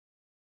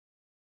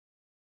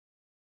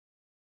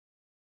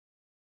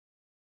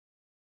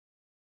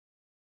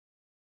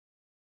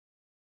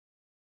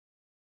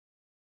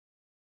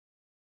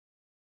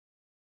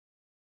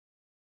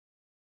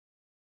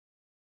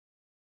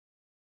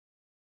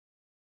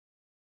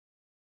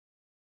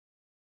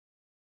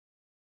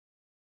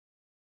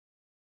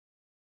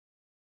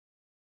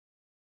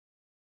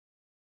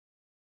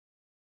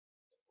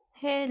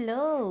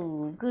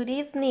Hello, good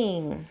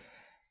evening.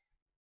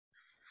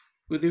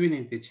 Good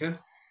evening, teacher.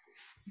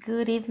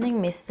 Good evening,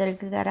 Mr.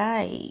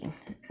 Garay.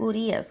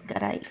 Urias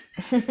Garay.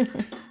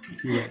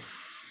 Yes.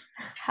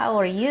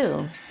 How are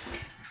you?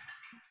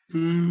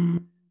 More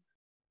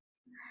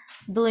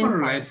Doing or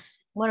fine. less.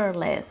 More or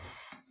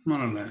less.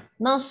 More or less.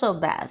 Not so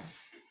bad.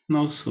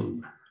 No so.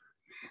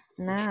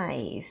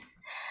 Nice.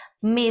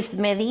 Miss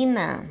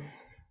Medina,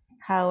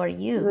 how are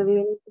you? Good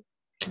evening.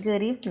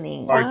 Good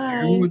evening.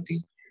 Fine.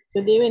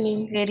 Good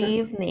evening. Good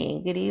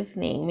evening. Good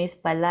evening. Miss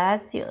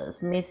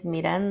Palacios, Miss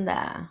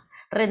Miranda.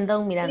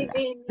 Rendon Miranda.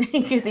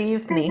 Good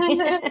evening.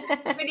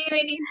 Good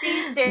evening,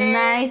 teacher.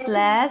 Nice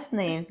last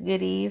names.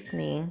 Good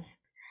evening.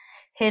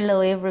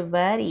 Hello,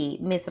 everybody.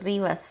 Miss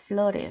Rivas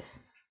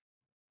Flores.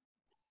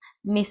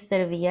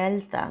 Mr.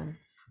 Villalta.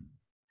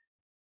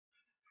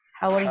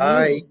 How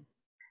are you?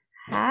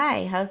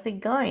 Hi, how's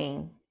it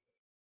going?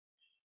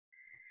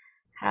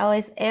 How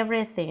is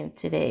everything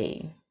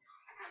today?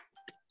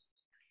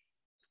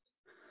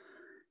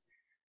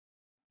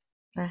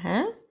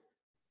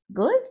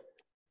 Good?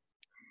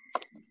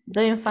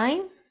 Doing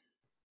fine?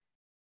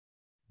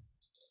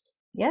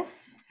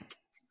 Yes?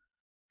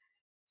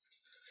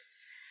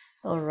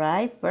 All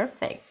right,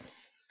 perfect.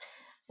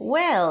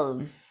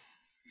 Well,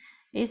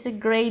 it's a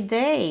great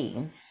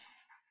day.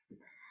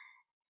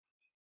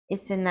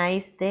 It's a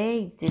nice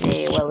day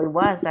today. Well, it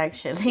was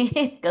actually,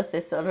 because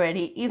it's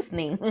already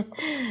evening.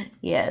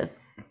 Yes.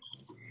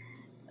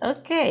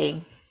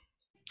 Okay.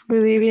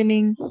 Good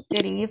evening.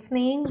 Good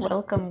evening.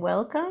 Welcome,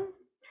 welcome.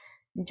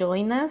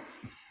 Join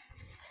us.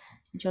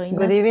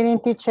 Good evening,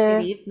 teacher.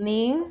 Good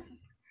evening.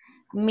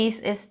 Miss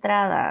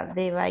Estrada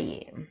de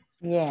Valle.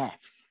 Yes.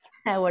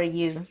 How are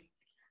you?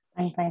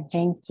 I'm fine,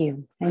 thank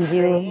you. And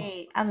you?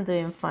 Great. I'm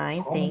doing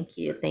fine. Thank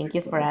you. Thank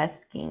you for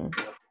asking.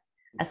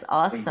 That's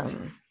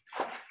awesome.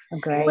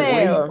 Great.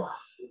 Well,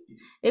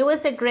 it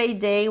was a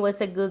great day. It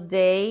was a good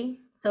day.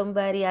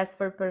 Somebody asked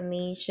for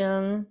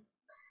permission.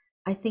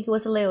 I think it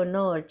was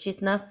Leonor.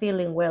 She's not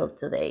feeling well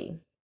today.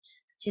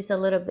 She's a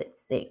little bit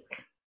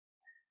sick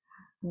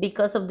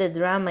because of the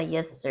drama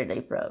yesterday,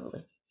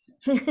 probably.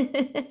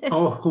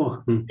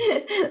 Oh.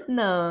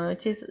 No,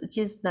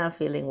 she's not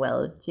feeling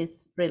well.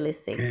 She's really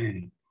sick.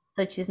 Okay.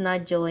 So she's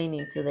not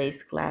joining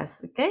today's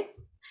class, okay?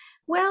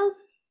 Well,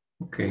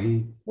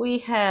 Okay. we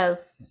have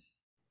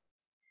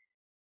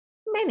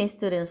many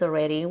students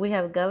already. We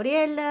have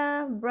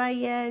Gabriela,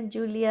 Brian,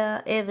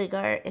 Julia,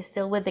 Edgar is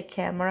still with the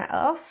camera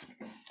off.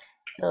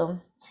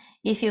 So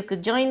if you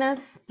could join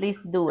us,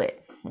 please do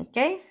it,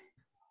 okay?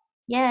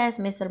 Yes,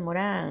 Mr.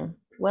 Moran,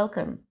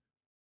 welcome.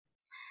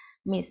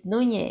 Miss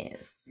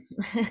Nunez.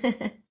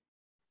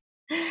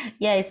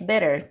 Yeah, it's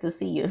better to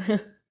see you.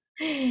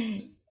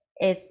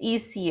 It's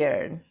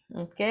easier,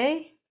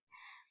 okay?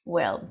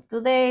 Well,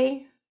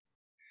 today,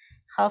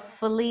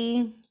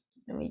 hopefully,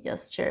 let me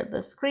just share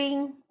the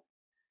screen.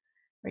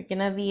 We're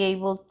gonna be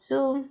able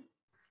to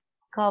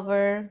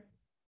cover,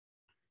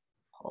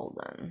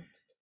 hold on.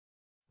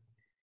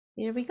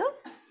 Here we go.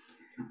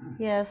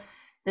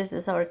 Yes, this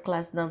is our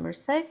class number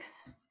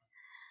 6.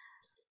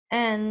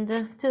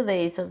 And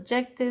today's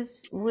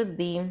objectives would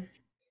be,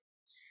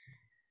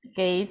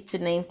 okay, to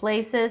name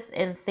places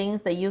and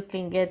things that you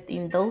can get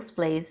in those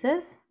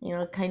places, you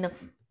know, kind of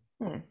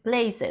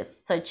places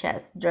such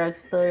as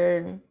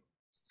drugstore,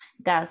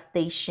 gas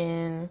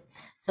station.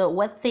 So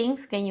what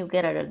things can you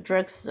get at a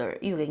drugstore?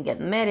 You can get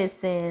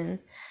medicine,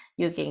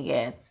 you can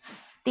get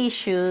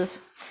tissues,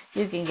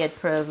 you can get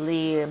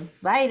probably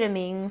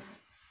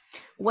vitamins.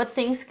 What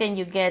things can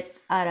you get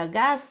at a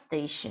gas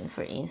station,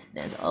 for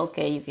instance?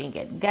 Okay, you can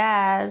get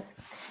gas,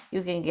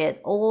 you can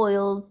get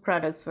oil,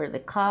 products for the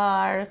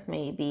car,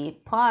 maybe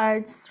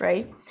parts,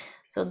 right?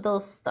 So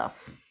those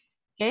stuff,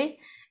 okay?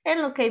 And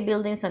okay,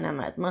 buildings and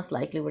AMAT, most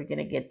likely we're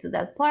gonna get to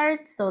that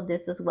part. So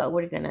this is what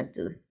we're gonna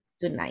do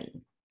tonight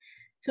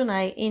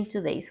in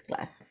today's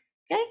class,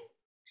 okay?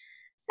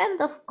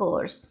 And of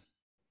course,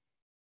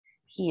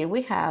 here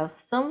we have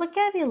some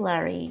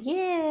vocabulary,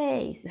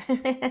 yay!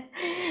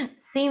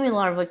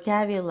 Similar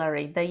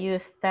vocabulary that you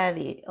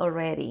studied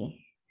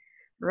already,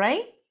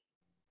 right?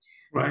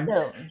 Right.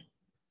 So,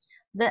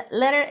 the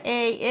letter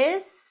A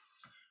is?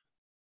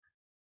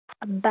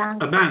 A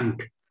bank. A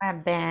bank. A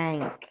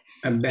bank.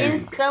 A bank.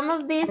 In some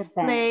of these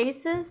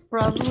places,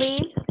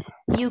 probably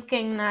you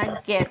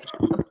cannot get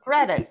a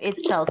product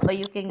itself, but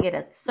you can get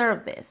a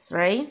service,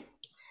 right?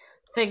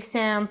 For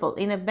example,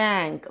 in a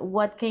bank,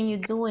 what can you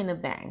do in a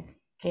bank?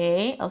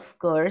 Okay, of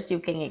course, you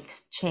can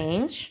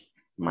exchange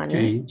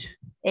money.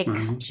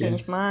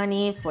 Exchange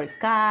money for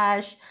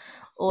cash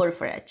or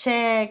for a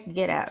check,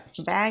 get a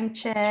bank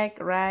check,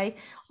 right?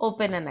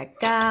 Open an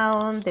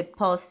account,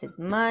 deposit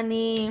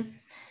money,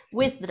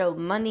 withdraw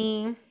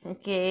money,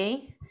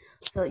 okay?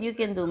 So you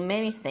can do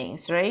many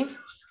things, right?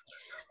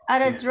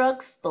 At a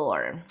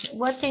drugstore,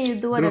 what can you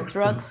do at a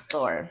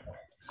drugstore?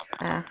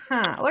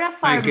 Or a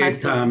pharmacy. I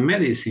get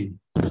medicine.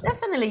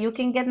 Definitely, you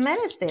can get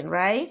medicine,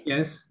 right?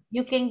 Yes.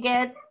 You can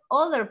get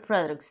other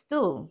products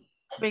too.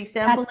 For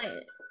example,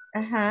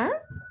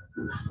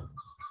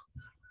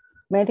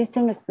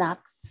 Medicine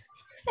snacks.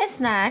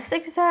 Snacks,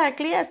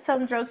 exactly. At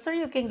some drugstore,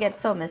 you can get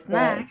some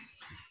snacks.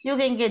 You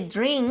can get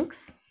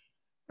drinks,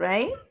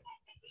 right?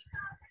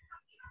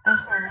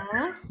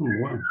 Uh-huh. Oh,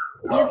 wow.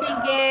 You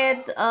can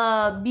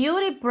get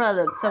beauty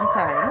products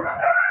sometimes,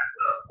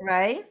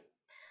 right?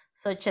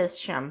 Such as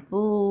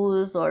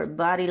shampoos or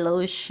body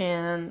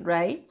lotion,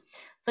 right?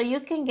 So you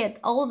can get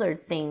other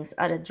things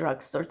at a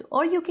drugstore,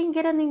 or you can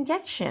get an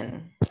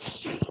injection.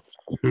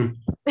 Hmm.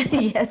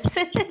 Yes.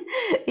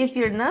 If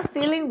you're not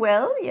feeling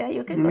well, yeah,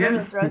 you can go to the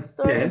Yeah.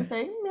 drugstore and Yes.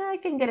 say, yeah, I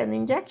can get an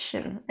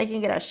injection. I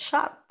can get a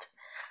shot,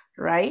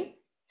 right?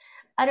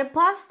 At a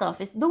post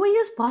office. Do we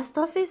use post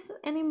office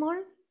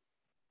anymore?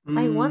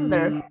 I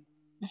wonder. Mm,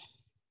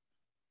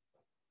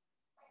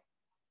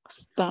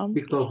 Stamp.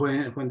 because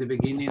when the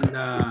beginning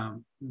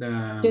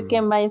You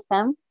can buy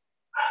stamp.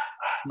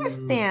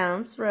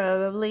 Stamps,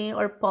 probably,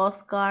 or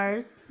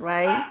postcards,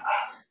 right?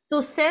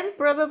 To send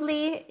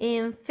probably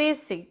in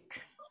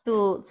physic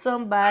to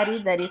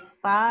somebody that is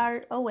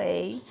far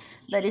away,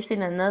 that is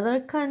in another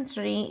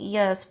country,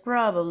 yes,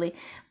 probably.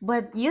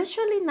 But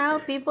usually now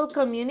people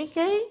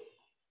communicate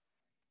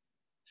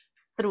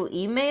through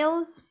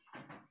emails,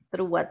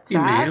 through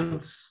WhatsApp,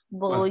 emails,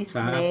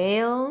 WhatsApp.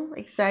 voicemail,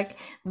 exact,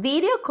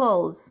 video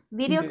calls,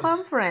 video Yes.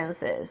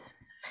 conferences.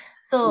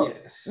 So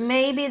Yes.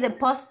 maybe the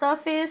post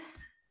office,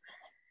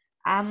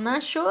 I'm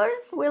not sure,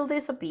 will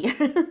disappear.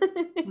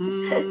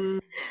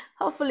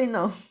 Hopefully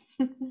no.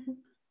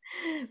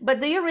 But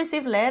do you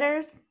receive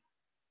letters?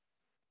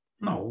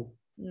 No.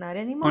 Not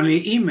anymore.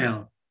 Only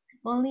email.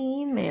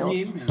 Only emails.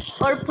 Email.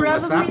 Or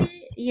probably, WhatsApp.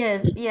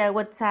 yes, yeah,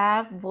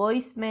 WhatsApp,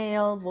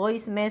 voicemail,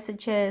 voice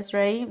messages,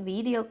 right?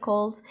 Video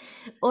calls.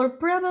 Or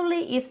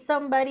probably if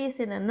somebody is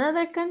in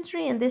another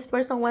country and this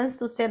person wants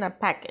to send a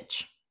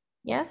package.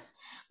 Yes,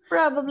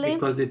 probably.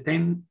 Because the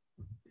time,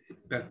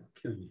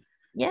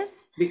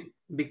 Yes.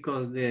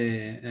 because the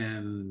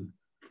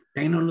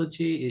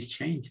technology is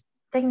changed.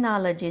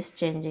 Technology is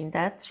changing.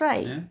 That's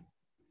right. Yeah.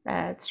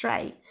 That's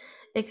right.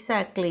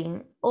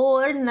 Exactly.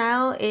 Or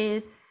now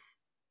is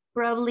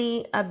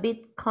probably a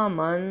bit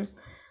common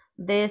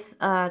this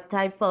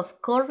type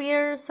of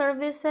courier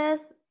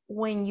services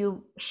when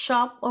you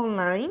shop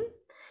online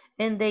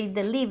and they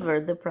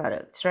deliver the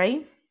products,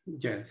 right?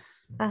 Yes.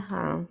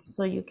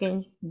 So you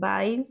can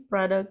buy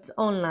products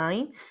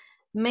online.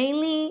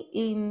 Mainly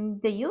in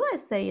the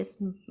USA, it's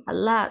a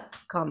lot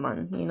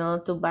common,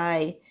 to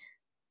buy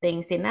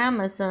things in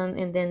Amazon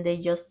and then they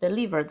just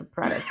deliver the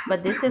products.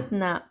 But this is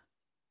not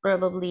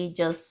probably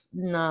just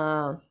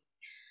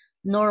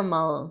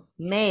normal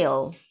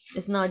mail.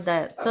 It's not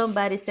that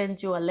somebody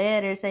sends you a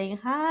letter saying,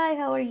 hi,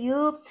 how are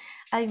you?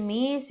 I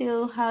miss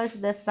you. How's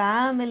the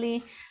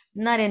family?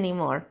 Not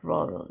anymore,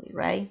 probably,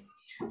 right?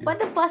 But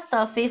the post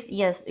office,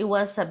 yes, it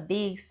was a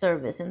big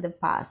service in the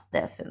past,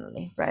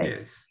 definitely, right?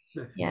 Yes.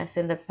 Definitely. Yes,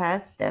 in the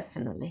past,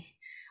 definitely.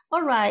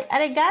 All right,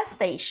 at a gas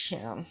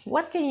station,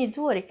 what can you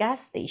do at a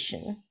gas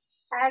station?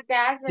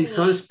 It's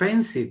so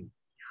expensive.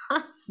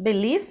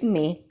 Believe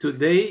me.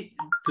 Today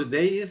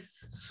is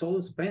so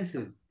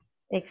expensive.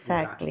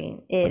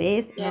 Exactly. It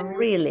is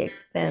really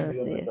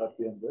expensive.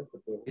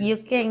 You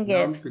can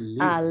get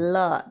a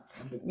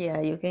lot. Yeah,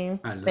 you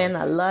can spend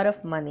a lot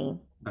of money.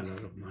 A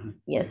lot of money.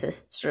 Yes,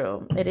 it's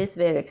true. It is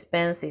very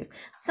expensive.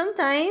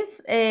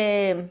 Sometimes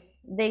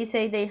they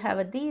say they have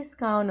a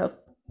discount of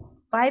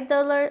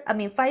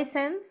 $5, 5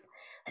 cents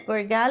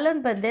per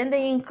gallon, but then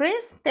they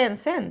increase 10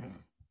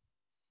 cents.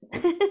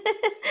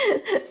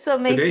 So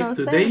it makes no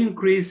sense. Today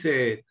increase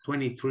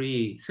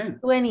 23 cents.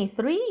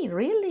 23,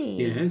 really?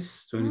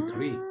 Yes,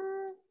 23.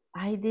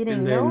 I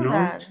didn't know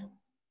that.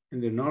 In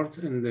the north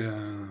and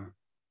the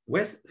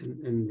west,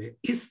 in the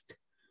east.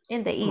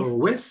 In the east. Or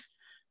west,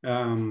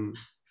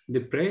 the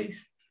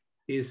price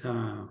is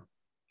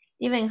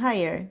even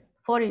higher,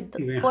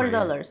 $40.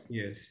 Higher.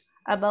 Yes.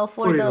 About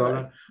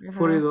 $4.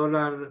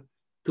 $40,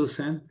 2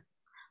 cents.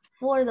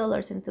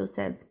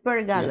 $4.02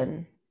 per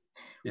gallon.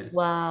 Yes.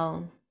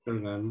 Wow. Per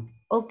gallon.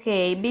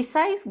 Okay,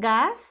 besides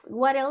gas,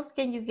 what else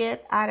can you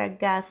get at a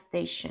gas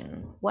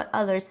station? What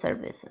other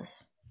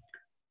services?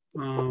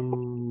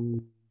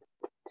 When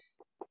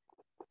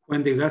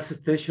the gas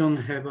station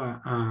have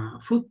a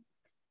food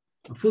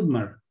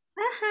mart.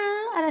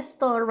 At a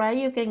store, right?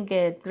 You can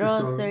get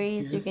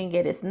groceries, yes. You can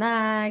get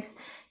snacks,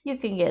 you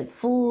can get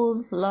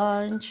food,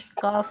 lunch,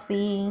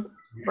 coffee,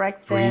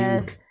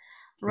 breakfast,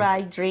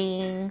 right?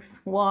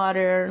 Drinks,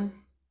 water.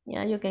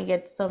 Yeah, you can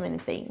get so many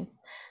things.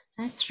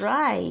 That's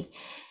right.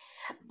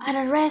 At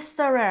a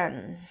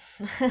restaurant.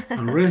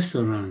 A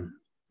restaurant.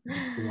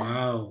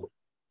 Wow.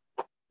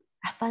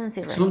 A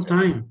fancy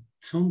restaurant.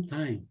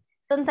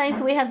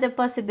 Sometimes we have the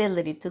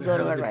possibility to go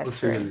to a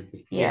restaurant.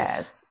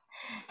 Yes.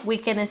 We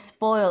can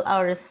spoil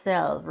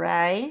ourselves,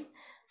 right?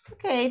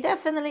 Okay,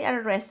 definitely at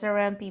a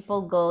restaurant,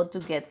 people go to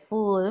get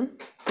food,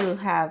 to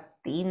have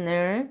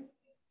dinner,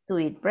 to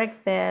eat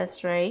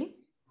breakfast, right?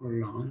 Or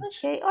lunch.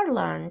 Okay, or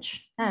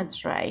lunch.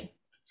 That's right.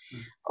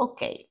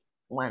 Okay,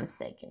 1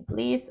 second,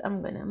 please.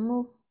 I'm gonna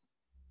move.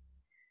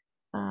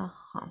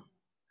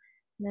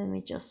 Let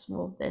me just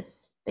move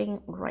this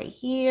thing right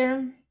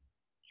here.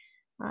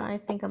 I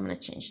think I'm gonna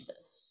change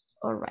this.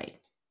 All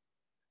right.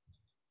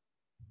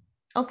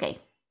 Okay.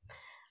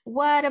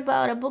 What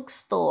about a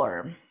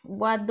bookstore?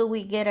 What do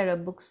we get at a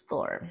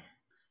bookstore?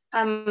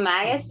 A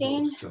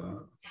magazine.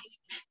 A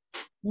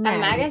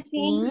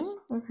magazine.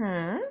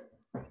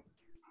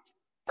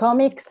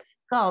 Comics.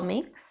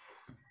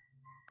 Comics.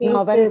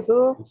 Novels.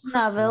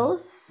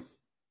 Novels.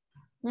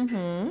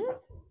 Bible.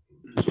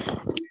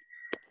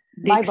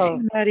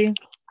 Dictionary.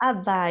 A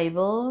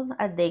Bible,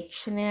 a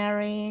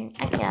dictionary,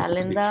 a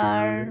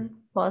calendar,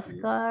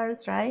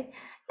 postcards, right?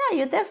 Yeah,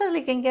 you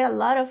definitely can get a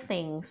lot of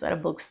things at a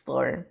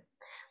bookstore.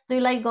 Do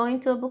you like going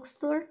to a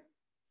bookstore?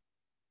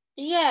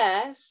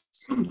 Yes.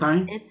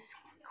 Sometimes. It's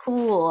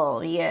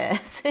cool,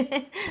 yes.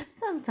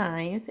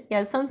 Sometimes,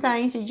 yeah,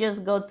 sometimes you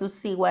just go to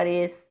see what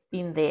is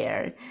in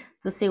there,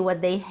 to see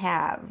what they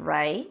have,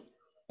 right?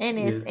 And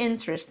it's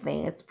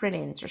interesting, it's pretty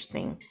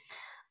interesting.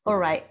 All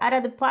right, at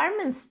a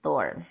department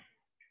store,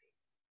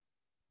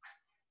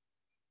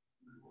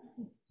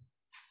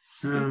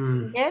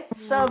 get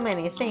so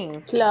many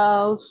things.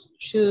 Clothes,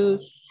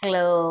 shoes.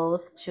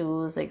 Clothes,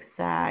 shoes,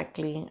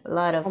 exactly. A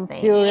lot of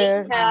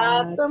Computers.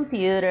 Makeup.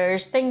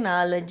 Computers,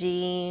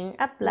 technology,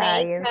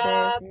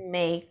 appliances,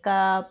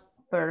 makeup,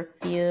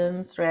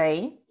 perfumes,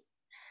 right?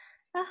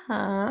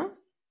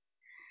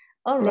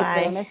 All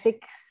right.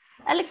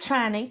 Domestics.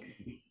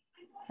 Electronics,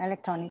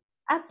 Electronic.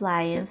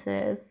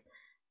 appliances,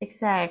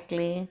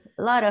 exactly.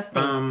 A lot of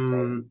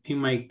things. In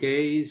my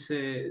case,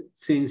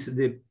 since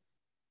the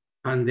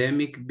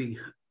pandemic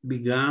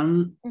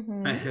began,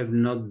 I have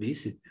not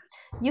visited.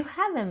 You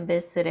haven't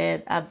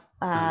visited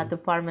a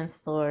department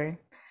store.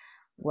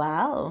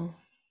 Wow.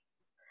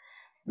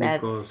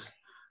 Because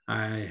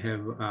I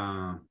have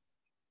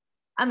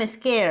I'm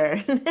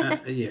scared.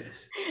 yes.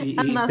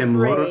 I'm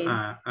Temor, afraid.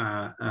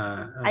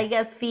 I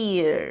get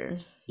fear.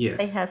 yes.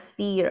 I have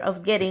fear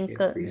of getting,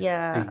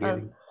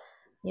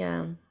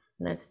 yeah,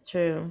 that's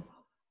true.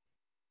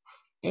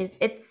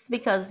 It's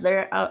because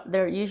there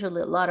are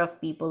usually a lot of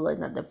people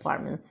in a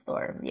department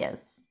store.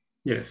 Yes.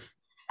 Yes.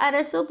 At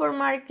a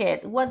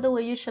supermarket, what do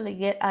we usually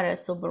get at a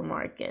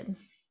supermarket?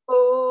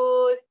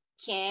 Food,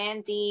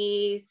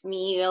 candies,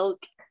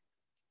 milk,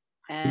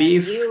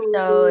 Beef.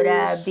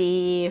 Soda,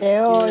 beef,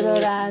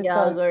 Deodorant,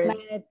 yogurt,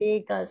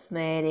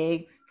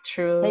 cosmetics,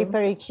 true.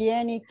 paper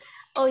hygienic.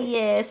 Oh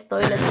yes,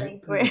 toilet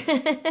paper.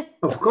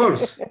 Of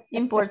course.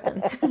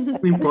 Important.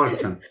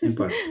 Important.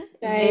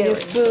 Very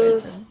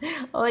important.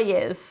 Oh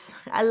yes,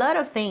 a lot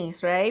of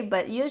things, right?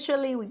 But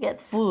usually we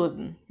get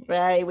food,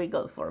 right? We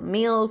go for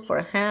milk,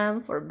 for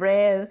ham, for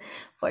bread,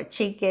 for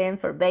chicken,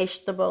 for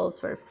vegetables,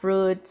 for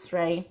fruits,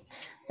 right?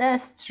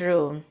 That's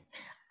true.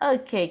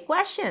 Okay,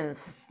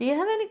 questions. Do you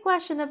have any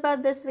question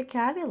about this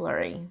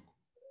vocabulary?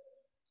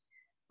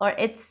 Or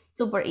it's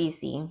super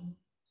easy?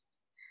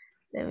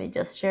 Let me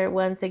just share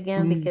once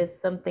again because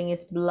something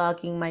is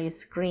blocking my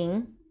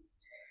screen.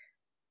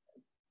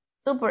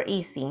 Super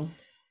easy.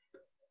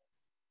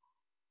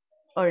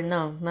 Or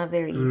no, not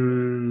very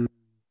easy.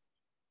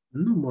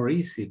 No more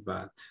easy,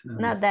 but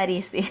Not that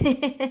easy.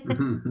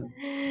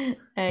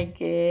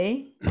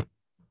 Okay.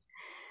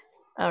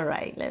 All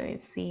right, let me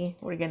see.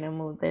 We're gonna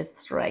move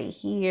this right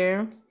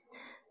here.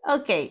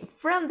 Okay,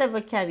 from the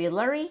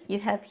vocabulary, you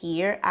have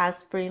here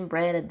aspirin,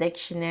 bread, a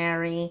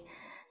dictionary,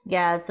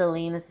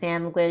 gasoline, a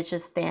sandwich, a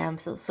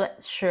stamps, a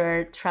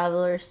sweatshirt,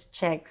 traveler's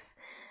checks.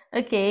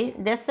 Okay,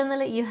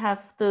 definitely you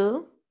have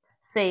to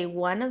say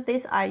one of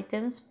these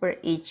items for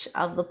each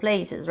of the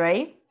places,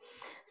 right?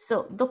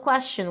 So the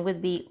question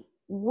would be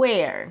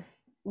where?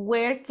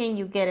 Where can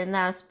you get an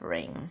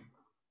aspirin?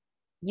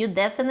 You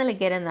definitely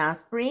get an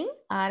aspirin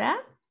at a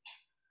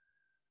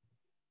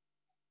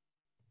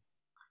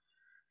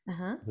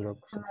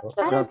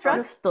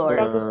drugstore.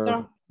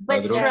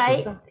 But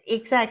try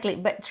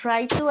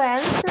to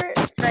answer,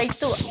 try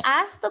to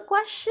ask the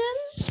question,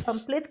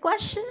 complete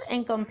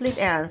and complete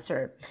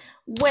answer.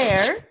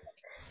 Where,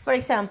 for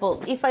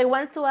example, if I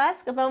want to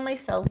ask about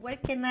myself, where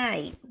can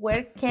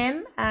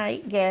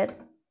I get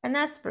an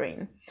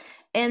aspirin?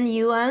 And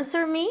you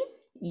answer me,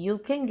 you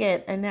can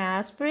get an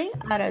aspirin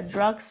at a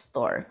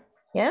drugstore.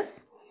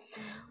 Yes?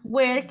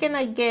 Where can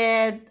I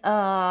get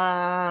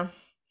a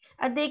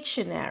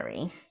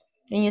dictionary?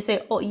 And you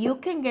say, oh, you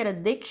can get a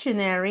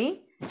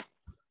dictionary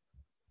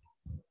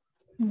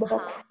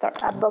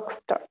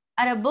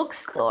at a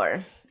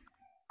bookstore.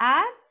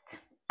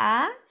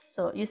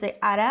 So you say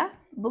at a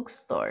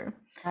bookstore.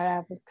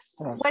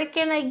 Where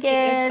can I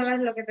get?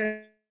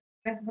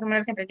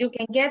 You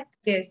can get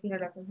this.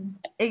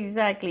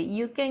 Exactly.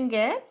 You can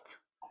get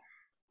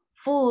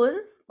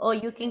food or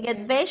you can get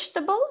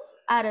vegetables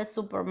at a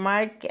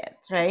supermarket,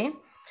 right?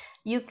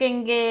 You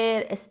can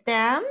get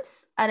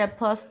stamps at a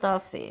post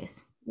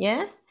office.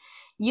 Yes.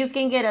 You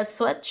can get a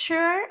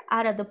sweatshirt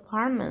at a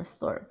department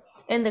store.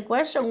 And the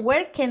question,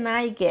 where can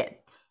I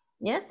get?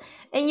 Yes.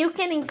 And you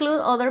can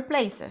include other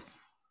places.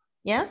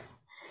 Yes.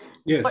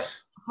 yes.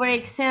 For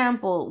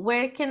example,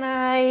 where can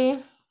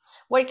I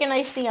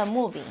see a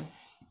movie?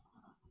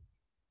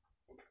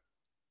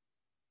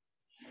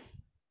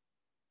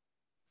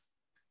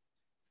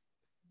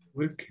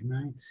 Where can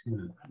I see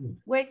a movie?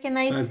 Where can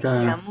I see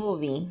a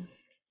movie?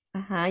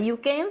 You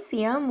can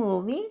see a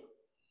movie.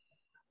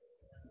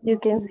 You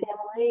can see a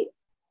movie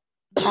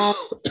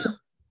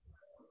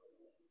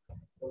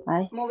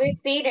at Movie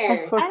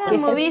theater. At a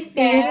movie You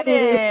can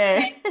theater.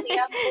 see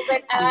a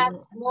movie at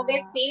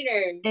movie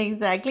theater.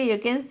 Exactly. You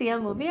can see a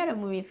movie at a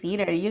movie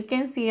theater. You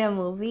can see a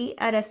movie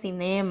at a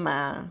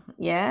cinema.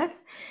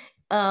 Yes.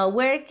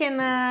 Where can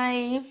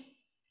I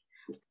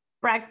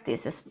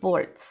practice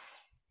sports?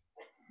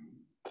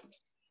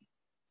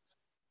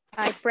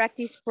 I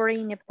practice sport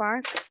in the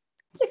park.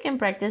 You can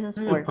practice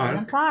sports in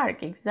the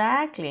park.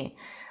 Exactly.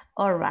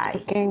 All right.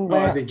 You can Or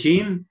go at the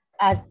gym.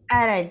 At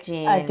a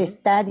gym. at the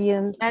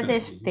stadium. At the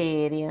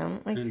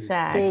stadium.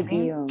 Exactly.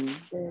 Stadium.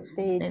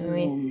 Let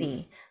me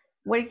see.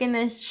 We're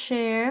gonna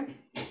share.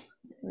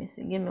 Let me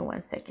see. Give me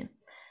 1 second.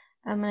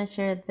 I'm gonna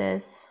share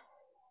this.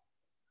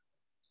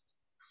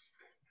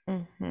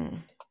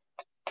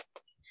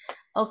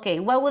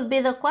 Okay, what would be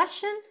the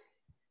question?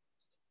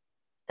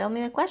 Tell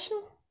me the question.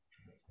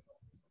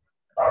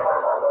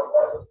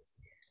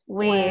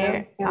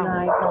 Where can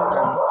I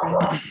go?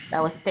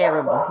 That was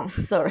terrible.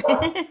 Sorry.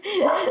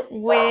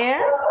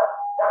 Where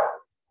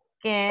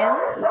can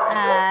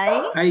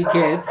I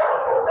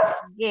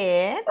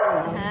get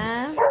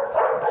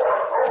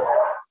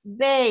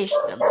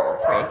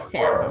vegetables, for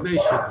example?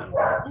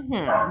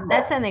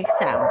 That's an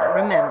example,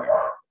 remember.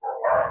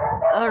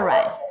 All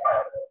right.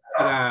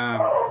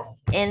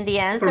 And the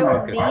answer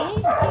would be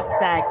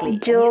exactly.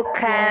 You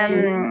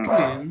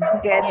can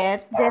get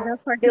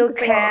vegetables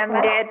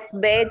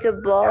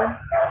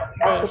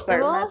at a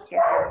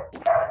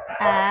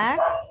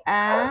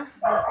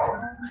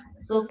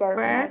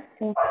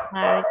supermarket.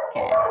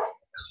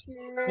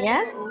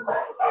 Yes,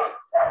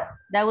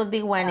 that would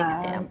be one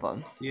example.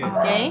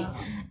 Okay,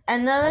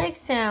 another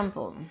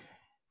example.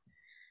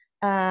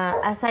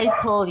 As I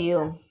told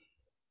you,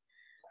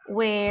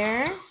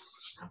 where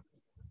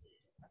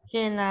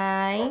can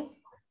I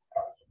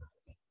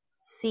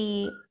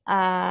see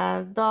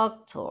a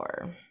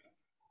doctor?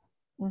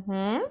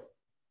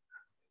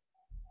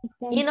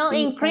 You know,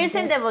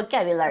 increasing the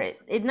vocabulary.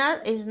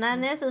 It's not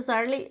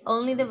necessarily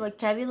only the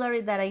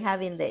vocabulary that I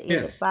have in the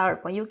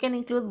PowerPoint. You can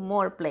include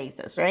more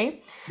places,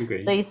 right?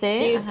 Okay. So you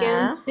say, You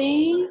can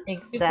see.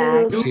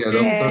 exactly. You can see a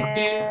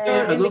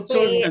doctor in the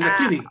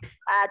clinic.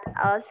 At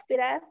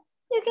hospital.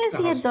 You can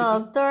see a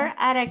doctor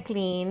at a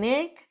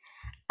clinic,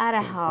 at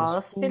a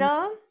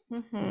hospital.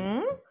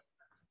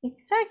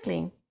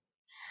 Exactly.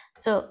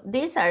 So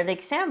these are the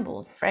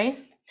examples, right?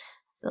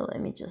 So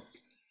let me just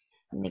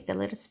make a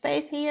little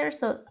space here.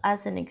 So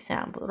as an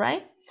example,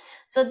 right?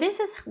 So this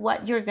is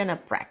what you're gonna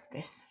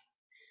practice.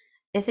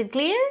 Is it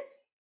clear?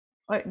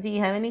 Or do you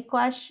have any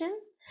question?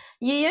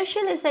 You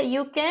usually say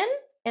you can,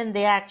 and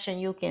the action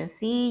you can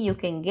see, you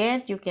can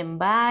get, you can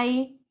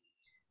buy,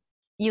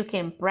 you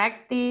can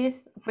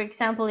practice. For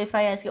example, if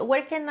I ask you,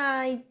 where can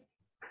I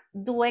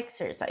do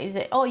exercise? You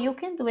say, oh, you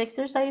can do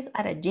exercise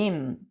at a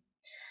gym.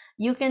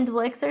 You can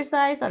do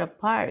exercise at a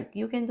park.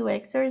 You can do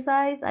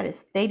exercise at a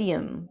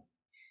stadium.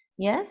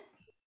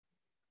 Yes?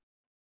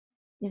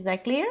 Is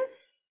that clear?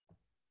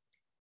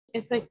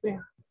 Exactly.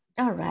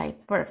 All right,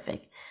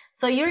 perfect.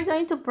 So you're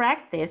going to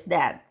practice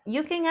that.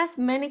 You can ask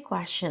many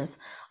questions.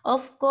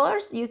 Of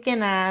course, you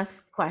can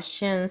ask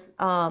questions.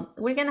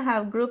 We're going to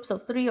have groups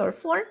of 3 or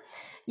 4.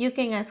 You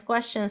can ask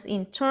questions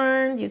in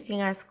turn. You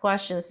can ask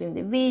questions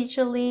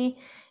individually.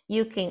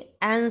 You can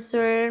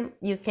answer.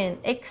 You can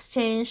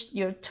exchange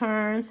your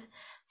turns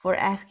for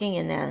asking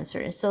and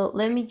answering. So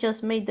let me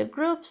just make the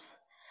groups.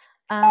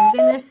 I'm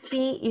going to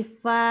see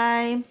if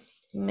I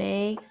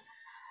make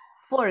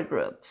 4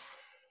 groups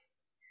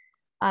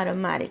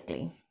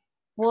automatically.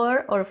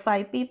 4 or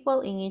 5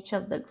 people in each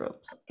of the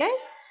groups, okay?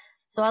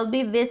 So I'll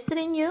be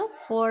visiting you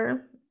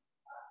for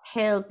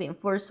helping,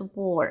 for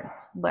support,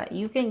 but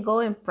you can go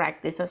and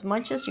practice as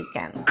much as you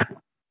can.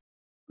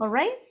 All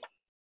right?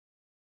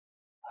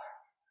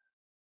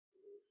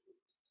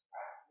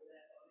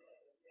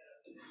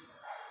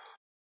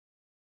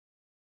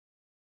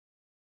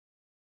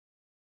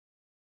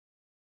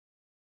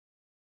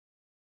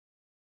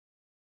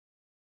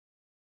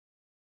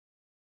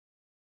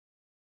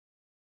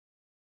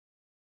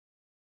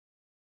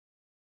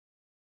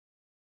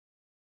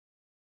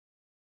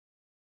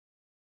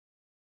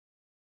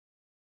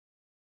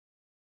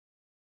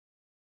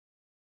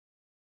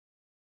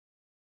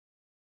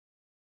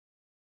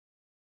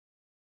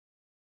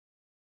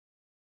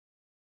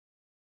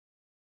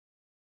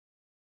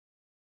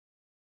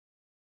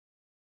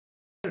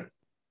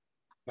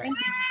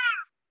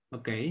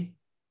 Okay.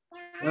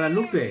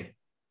 Guadalupe.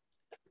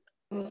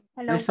 Hello.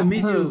 Nice to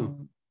meet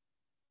you.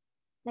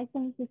 Nice to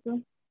meet you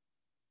too.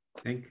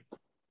 Thank you.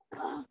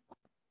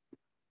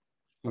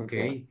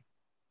 Okay.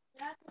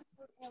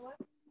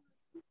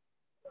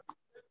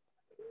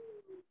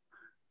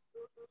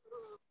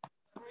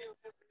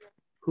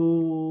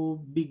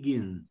 Who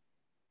begin?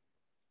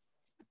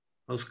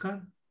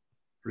 Oscar?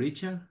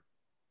 Richard?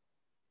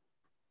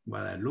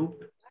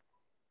 Guadalupe?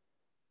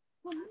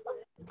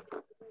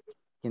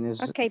 ¿Quién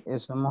es? Okay.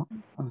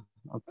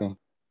 Ok.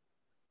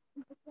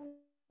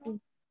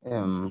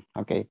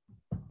 Okay.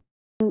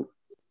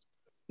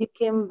 You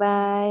can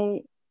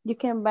buy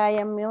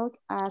a milk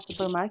at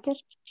supermarket.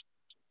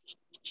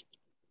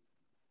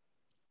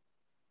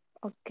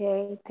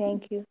 Okay,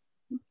 thank you.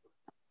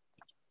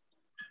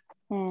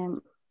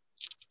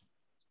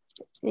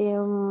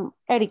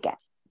 Erica.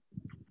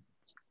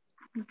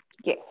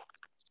 Yes.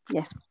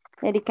 Yes.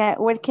 Erica,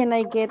 where can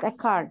I get a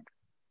car?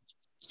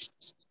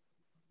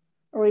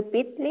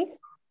 Repeat, please.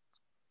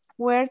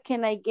 Where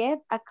can I get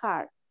a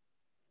car?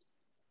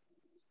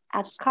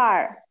 A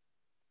car.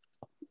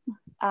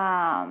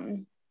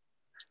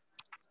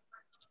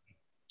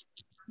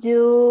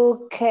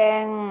 You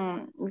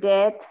can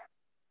get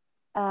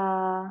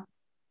a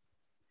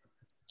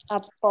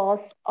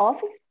post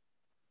office.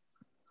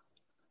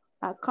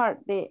 A car,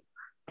 de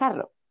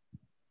carro.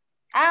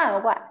 Ah,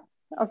 what?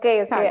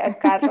 Okay, a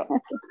carro.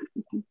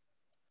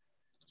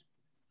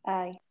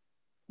 Ay,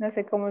 no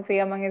sé cómo se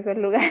llaman esos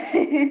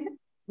lugares.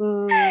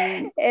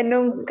 En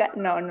un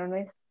no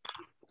es.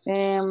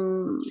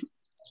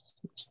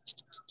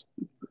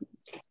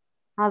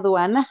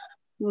 Aduana,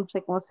 no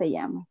sé cómo se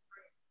llama. No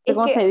sé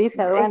cómo se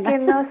dice aduana. Es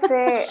que no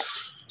sé,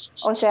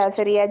 o sea,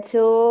 sería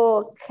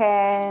you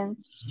can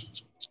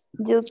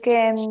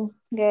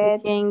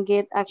get. You can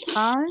get a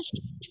car.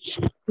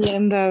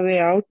 Tienda de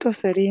autos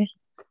sería.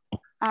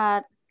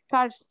 A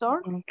car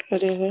store.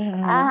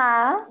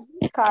 Ajá.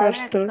 Car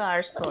store. Car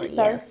store,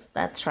 yes,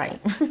 that's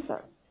right.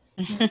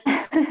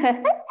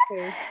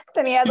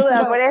 Tenía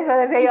duda, por eso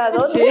decía yo a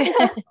dónde.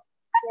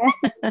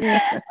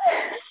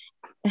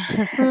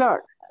 Sí.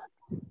 Flor.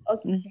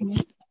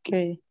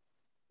 Okay.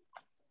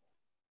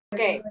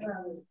 Okay.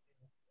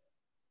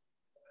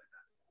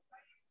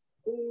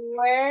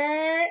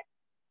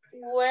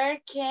 Where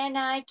can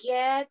I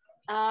get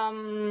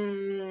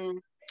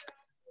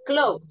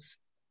clothes?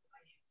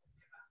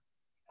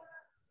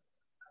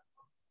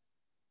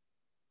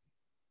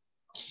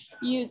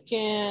 You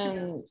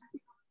can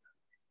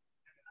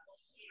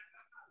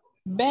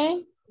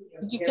buy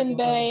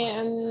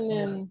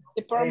in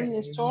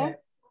department store.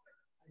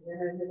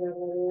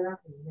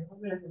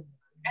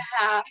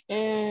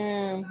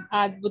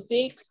 At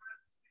boutique.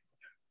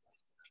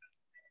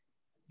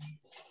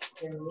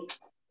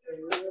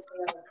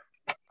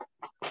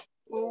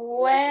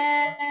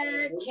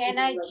 Where can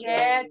I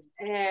get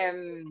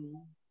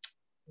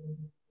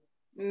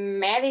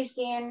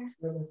medicine?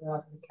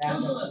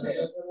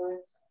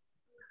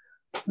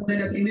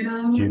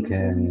 You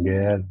can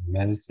get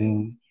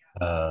medicine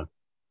at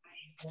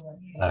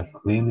a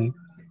clinic.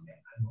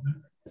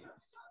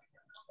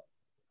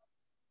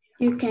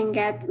 You can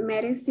get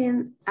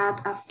medicine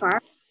at a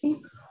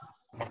pharmacy.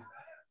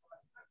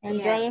 And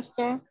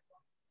drugstore.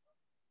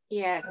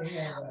 Yes.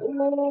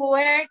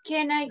 Where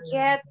can I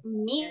get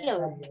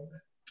milk?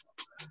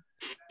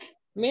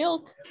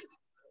 Milk.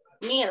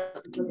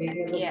 Milk.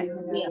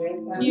 Yes, milk.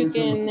 You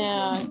can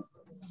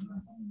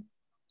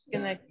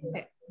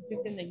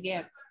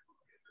get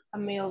a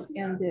milk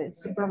in the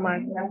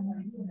supermarket.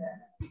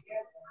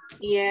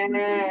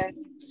 Yeah.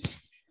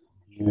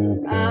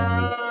 You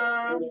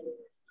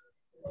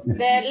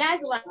The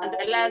last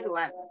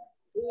one.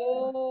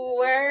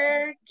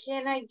 Where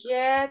can I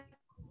get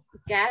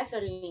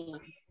gasoline?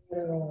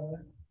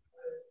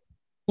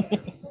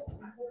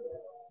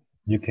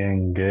 You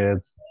can get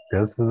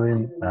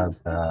gasoline at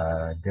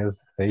a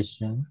gas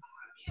station.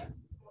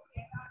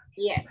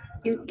 Yes.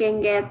 You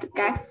can get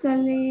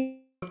gasoline.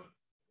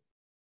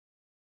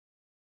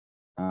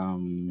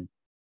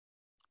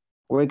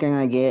 Where can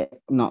I get,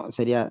 no,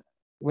 sería,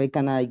 where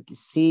can I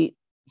see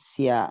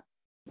a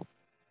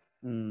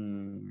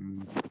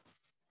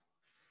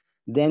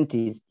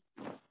dentist?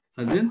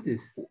 A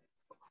dentist?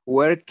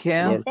 Where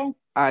can Yes.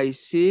 I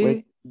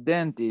see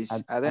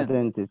dentist? A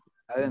dentist.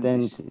 A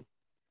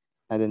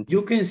dentist.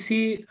 You can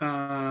see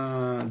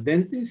a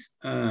dentist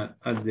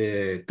at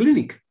the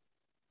clinic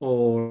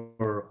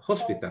or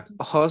hospital.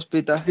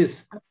 Hospital.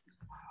 Yes.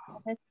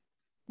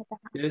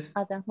 Yes.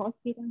 At the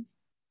hospital.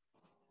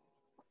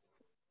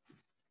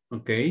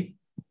 Okay.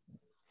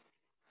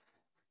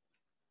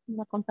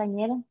 La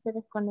compañera se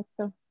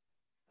desconectó.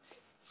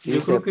 Sí,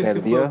 Yo se creo que se fue a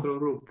perdió. otro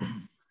grupo.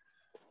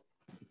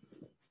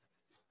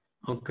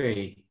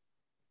 Okay.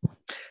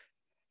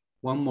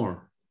 One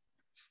more.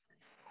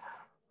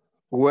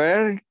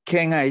 Where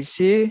can I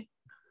see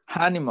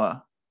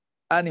animal?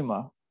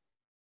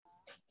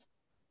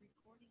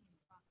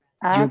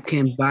 You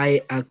can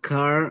buy a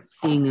car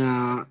in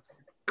a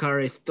car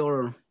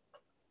store.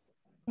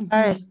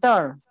 Car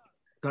store.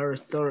 Car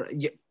store.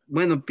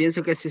 Bueno,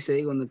 pienso que así se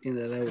diga una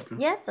tienda de auto.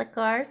 Yes, a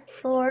car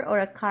store or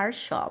a car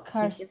shop.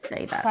 Car, You can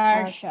say that.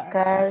 car shop.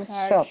 Car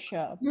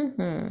shop.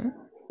 Mm-hmm.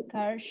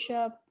 Car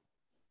shop.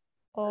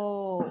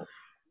 Oh.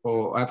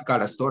 Or at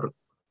car store.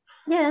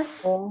 Yes.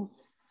 Oh,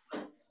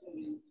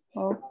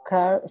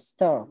 car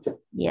store.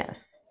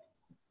 Yes.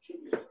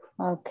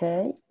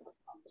 Okay.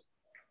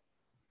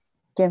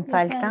 ¿Quién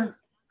falta?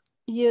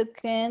 You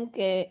can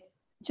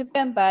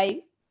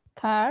buy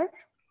car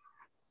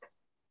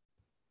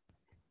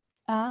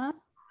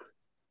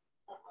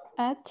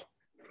at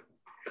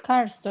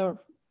car store.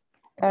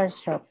 Car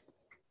shop.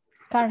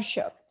 car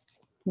shop.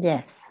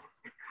 Yes.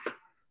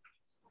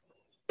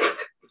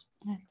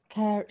 A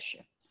car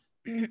shop.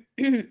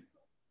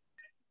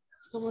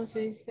 ¿Cómo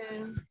se dice?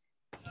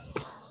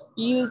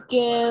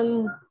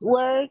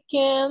 Where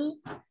can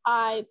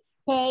I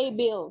pay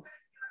bills?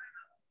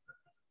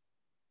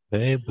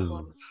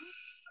 Tables.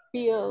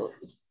 Bills,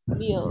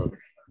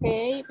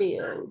 pay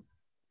bills.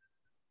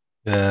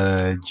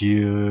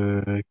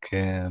 You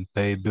can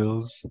pay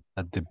bills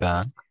at the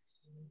bank.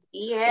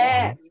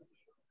 Yes.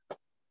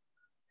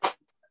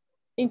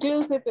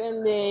 Inclusive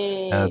in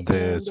At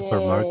the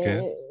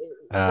supermarket.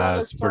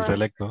 Super drugstore.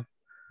 Selecto.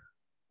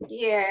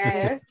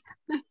 Yes.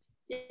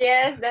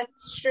 Yes,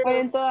 that's true.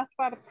 En todas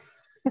partes.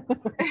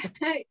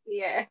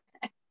 Yeah.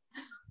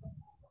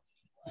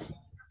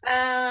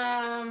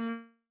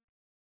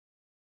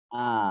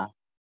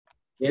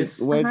 Yes.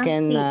 Where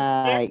can sí.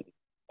 I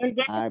El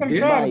get es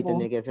el buy? verbo.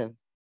 Tendría que ser.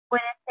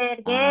 Puede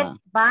ser get,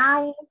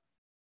 buy,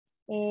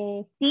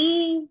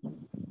 sí.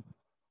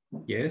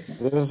 Yes.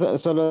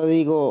 Entonces, solo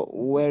digo,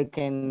 where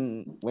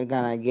can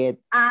I get?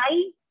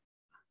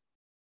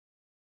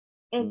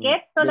 El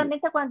get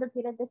solamente cuando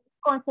quieres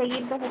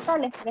conseguir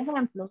vegetales, por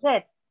ejemplo,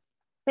 get.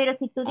 Pero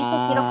si tú dices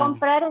quiero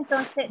comprar,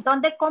 entonces,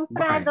 ¿dónde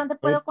comprar? Buy. ¿Dónde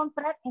puedo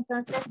comprar?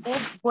 Entonces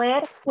es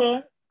where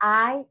can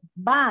I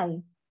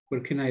buy?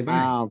 Where can I buy?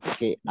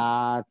 Ok.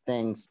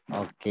 Thanks.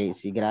 Ok,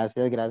 sí,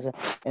 gracias.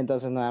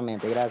 Entonces,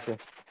 nuevamente, gracias.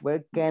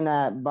 Where can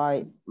I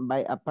buy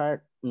a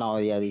part? No,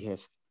 ya dije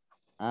eso.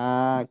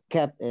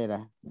 Cap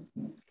era.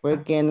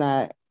 Where can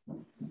I...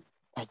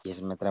 Ay,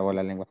 se me trabó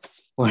la lengua.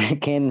 Where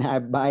can I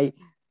buy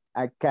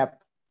a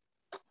cap?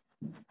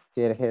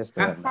 ¿Qué es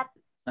esto? Ajá. Cap.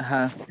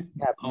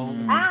 Cap.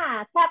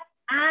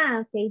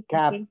 Ok.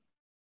 Cap. Okay.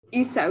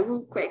 It's a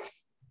good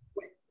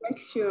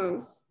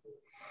question.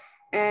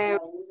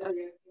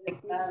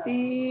 Let me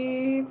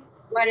see.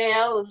 What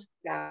else,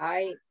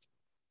 guys?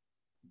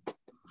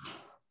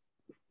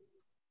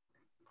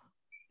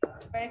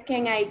 Where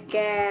can I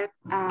get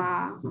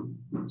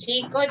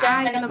Chicos,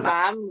 ya nos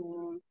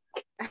vamos.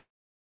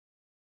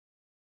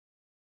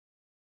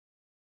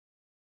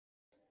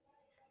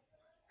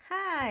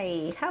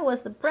 Hi, how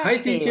was the Hi,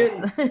 practice? teacher.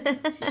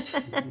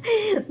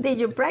 Did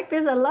you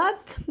practice a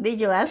lot? Did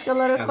you ask a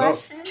lot of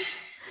questions?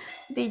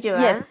 Did you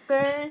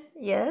answer?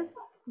 Yes?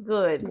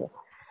 Good. Yes.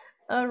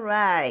 All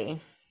right.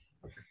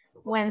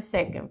 1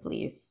 second,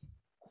 please.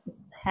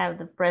 Let's have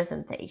the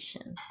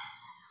presentation.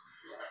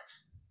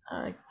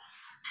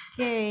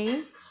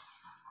 Okay.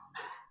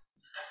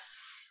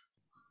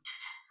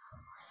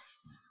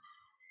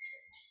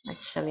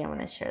 Actually, I'm going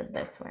to share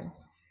this one.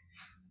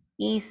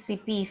 Easy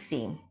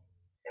peasy.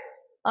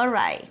 All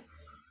right.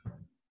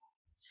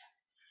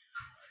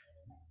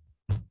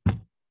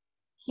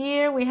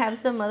 Here we have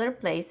some other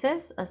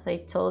places, as I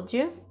told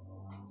you.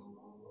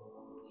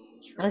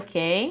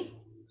 Okay.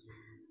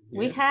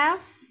 We have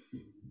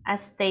a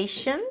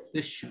station.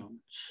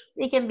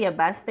 It can be a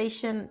bus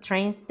station,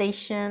 train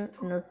station.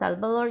 In El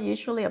Salvador,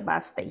 usually a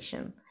bus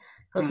station,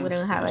 because we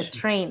don't have a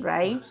train,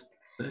 right?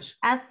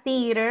 A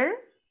theater.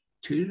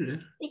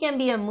 It can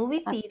be a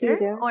movie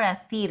theater or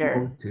a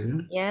theater.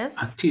 Yes.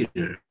 A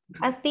theater.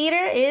 A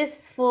theater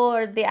is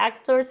for the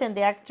actors and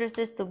the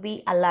actresses to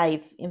be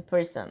alive in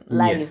person,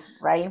 live,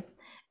 right?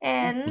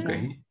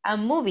 And a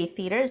movie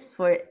theater is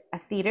for a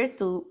theater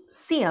to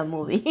see a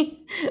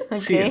movie.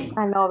 Okay.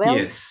 A novel.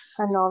 Yes.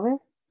 A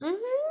novel.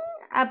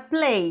 A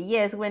play,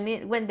 yes. When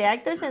the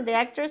actors and the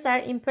actors are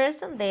in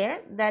person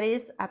there, that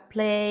is a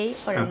play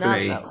or a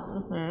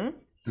novel.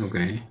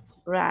 Okay.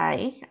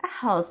 Right. A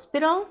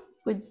hospital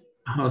with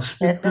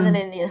hospital.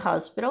 definitely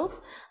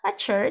hospitals. A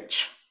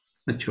church.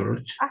 A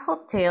church. A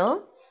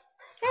hotel.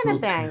 And a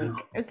bank.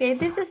 Okay,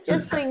 this is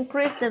just to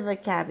increase the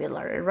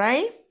vocabulary,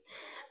 right?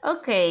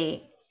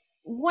 Okay.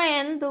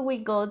 When do we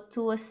go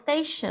to a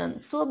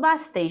station? To a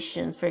bus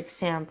station, for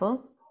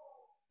example.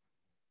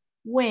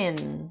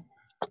 When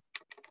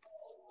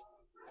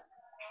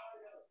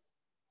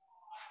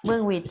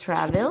we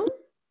travel.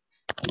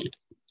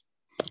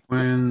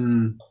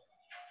 When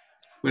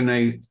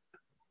I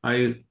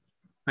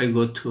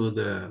go to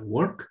the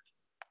work.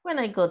 When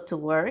I go to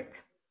work.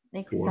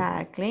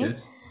 Exactly.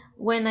 Yes.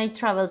 When I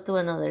travel to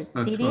another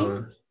city.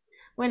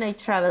 When I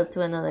travel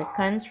to another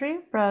country,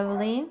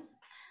 probably.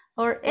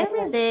 Or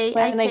every day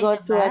when I go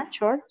to a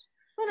church.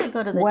 When I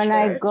go to the when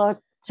church. I go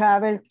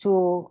travel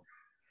to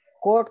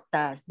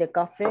Cortas, the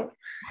cafe.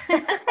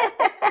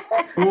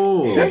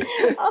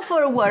 Oh,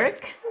 for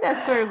work.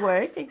 That's for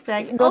work,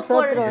 exactly.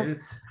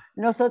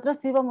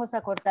 Nosotros íbamos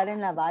a cortar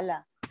en la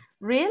bala.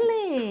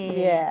 Really?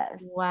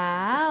 Yes.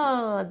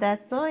 Wow,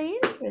 that's so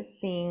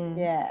interesting.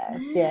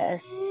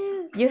 Yes.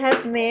 You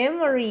have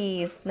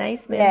memories,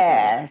 nice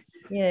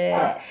memories.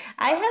 Yes.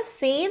 I have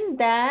seen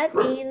that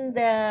in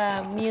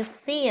the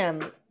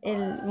museum,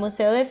 el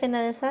Museo de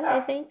Financiadas,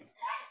 I think,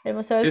 el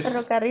Museo del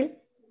Ferrocarril.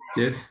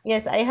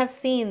 Yes, I have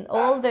seen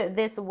all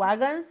these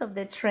wagons of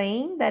the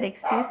train that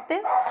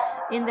existed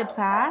in the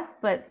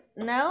past, but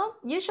now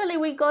usually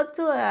we go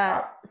to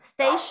a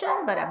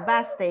station, but a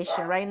bus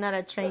station, right? Not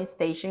a train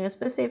station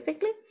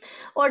specifically,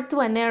 or to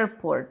an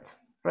airport.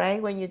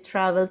 right? When you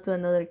travel to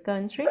another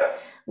country,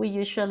 we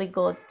usually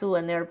go to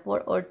an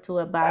airport or to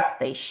a bus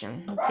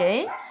station,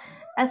 okay?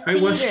 A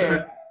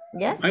theater,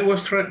 yes? I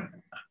was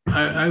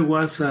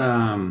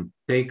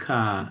take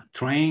a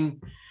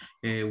train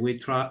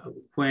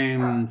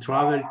when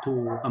travel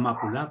to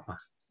Amapulapa.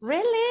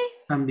 Really?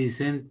 San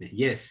Vicente,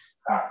 yes.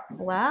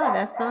 Wow,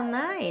 that's so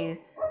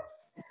nice.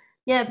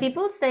 Yeah,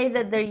 people say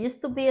that there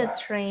used to be a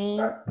train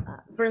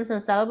from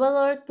San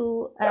Salvador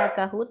to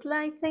Cajutla,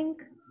 I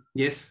think.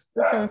 Yes.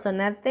 To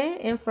Sonsonate,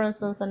 and from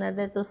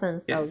Sonsonate to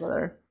San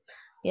Salvador.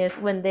 Yes,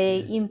 when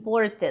they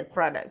imported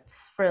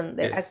products from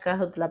the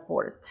Cajutla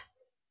port.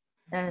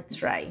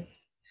 That's right.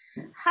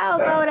 How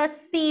about a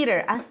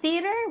theater? A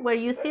theater where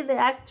you see the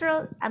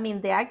actors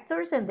and the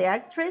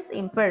actress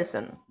in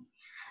person.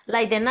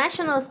 Like the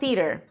National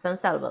Theater, San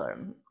Salvador,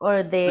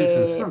 or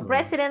the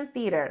President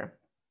Theater.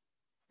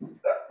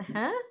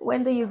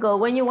 When do you go?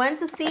 When you want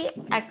to see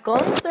a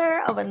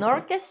concert of an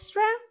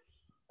orchestra,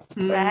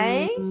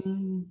 right?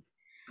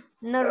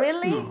 Not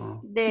really?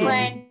 No.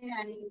 When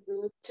I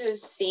go to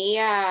see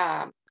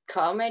a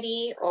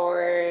comedy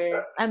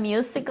or a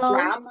musical,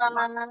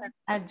 drama.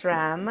 A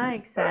drama,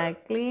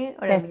 exactly.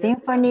 Or the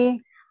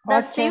symphony.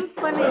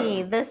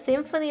 The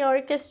symphony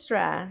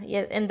orchestra.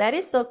 Yeah, and that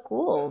is so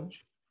cool.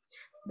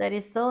 That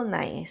is so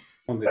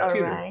nice. On the All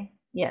theater. right.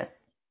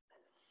 Yes.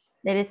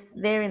 That is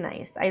very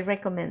nice. I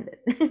recommend it.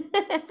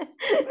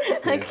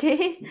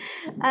 Okay.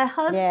 A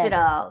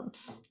hospital.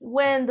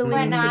 When do we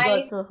need to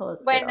go to a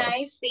hospital? When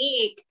I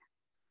sick.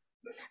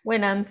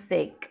 When I'm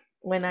sick.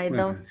 When I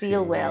don't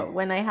feel well.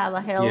 When I have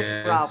a health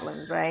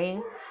problem,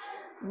 right?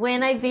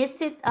 When I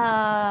visit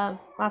a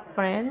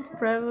friend,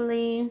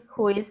 probably,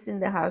 who is in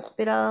the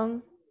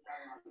hospital.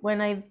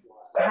 When I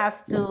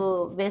have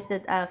to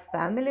visit a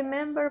family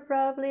member,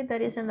 probably,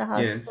 that is in the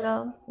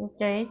hospital.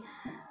 Okay.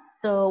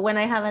 So when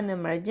I have an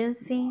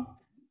emergency,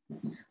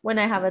 when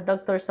I have a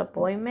doctor's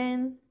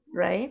appointment,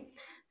 right?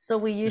 So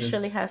we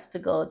usually have to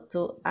go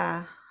to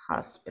a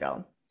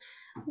hospital.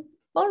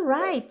 All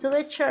right, to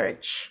the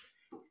church.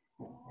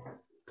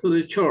 To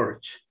the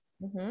church.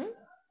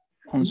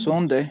 On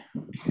Sunday.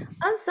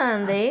 On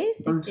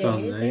Sundays, On okay.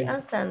 Sunday.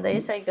 On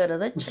Sundays, I go to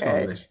the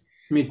church.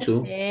 Me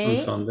too, Okay.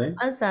 on Sunday.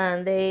 On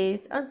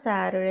Sundays, on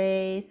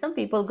Saturdays. Some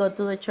people go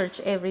to the church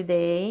every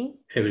day.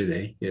 Every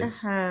day, yes.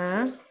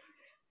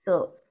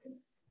 So,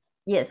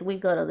 yes, we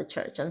go to the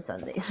church on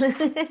Sundays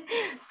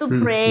to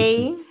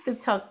pray, to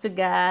talk to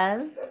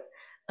God,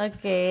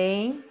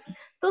 okay,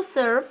 to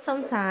serve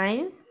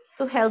sometimes,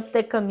 to help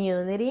the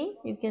community.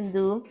 You can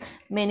do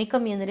many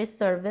community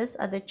service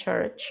at the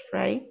church,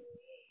 right?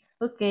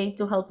 Okay,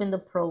 to help in the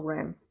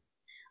programs.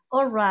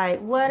 All right,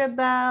 what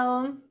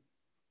about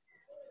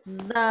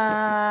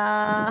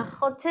the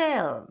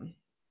hotel?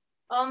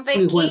 On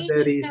vacation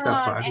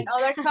in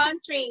other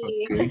country.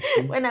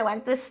 When I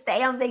want to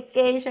stay on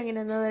vacation in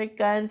another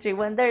country.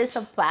 When there is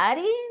a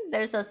party,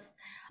 there's a...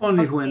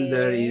 Only when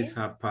there is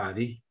a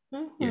party.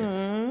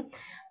 Yes.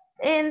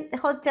 And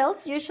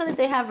hotels, usually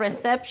they have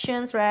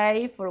receptions,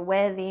 right? For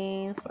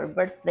weddings, for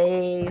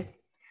birthdays,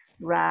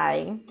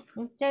 right?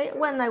 Okay,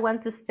 when I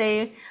want to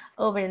stay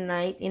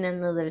overnight in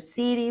another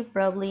city,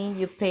 probably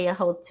you pay a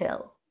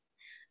hotel.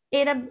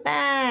 In a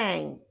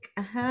bank,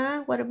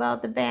 what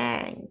about the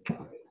bank?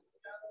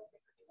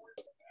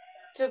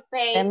 To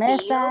pay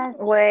bills.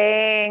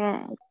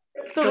 When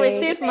to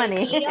receive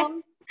money.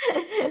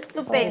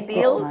 To pay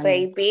bills.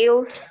 Pay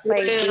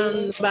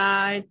bills.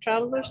 Buy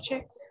traveler's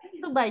checks.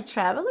 To buy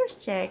traveler's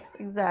checks,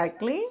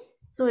 exactly.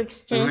 To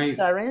exchange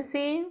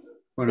currency.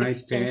 When to I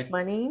exchange pay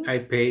money. I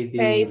pay the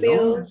Pay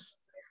bills.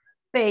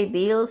 Pay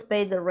bills,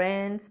 pay the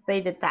rents,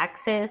 pay the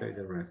taxes. Pay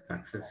the rent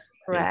taxes.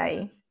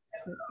 Right.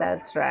 Yes.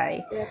 That's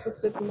right.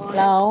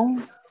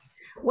 Loan.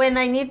 When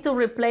I need to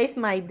replace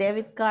my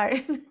debit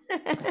card.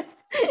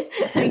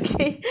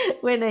 Okay.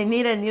 When I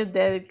need a new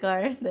debit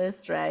card.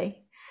 That's right.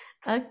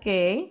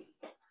 Okay.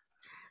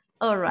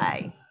 All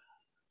right.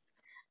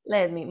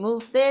 Let me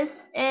move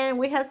this. And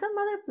we have some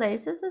other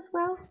places as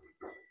well.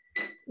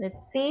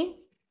 Let's see.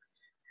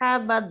 How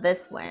about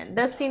this one?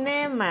 The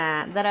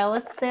cinema that I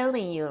was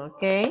telling you,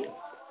 okay?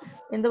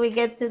 When do we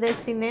get to the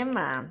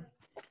cinema?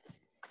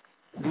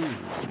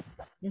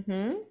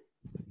 Cinema.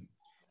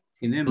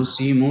 To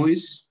see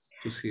movies.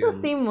 To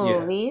see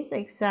movies,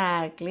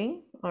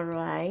 exactly. All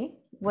right.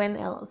 When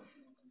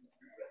else?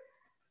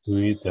 To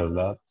eat a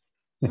lot.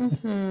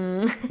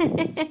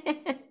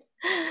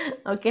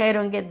 Okay, I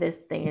don't get this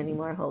thing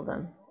anymore. Hold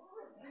on.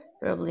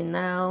 Probably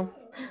now.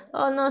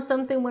 Oh no,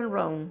 something went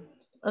wrong.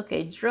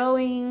 Okay,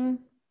 drawing.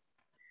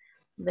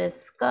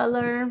 This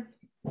color.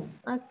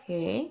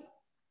 Okay.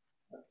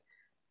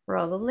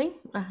 Probably.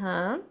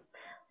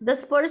 The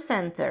sports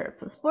center.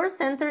 Sports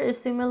center is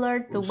similar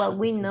to what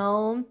we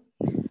know,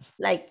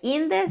 like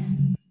Indes,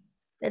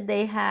 that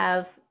they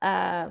have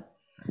a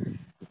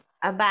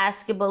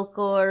basketball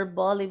court,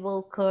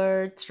 volleyball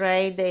court,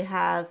 right? They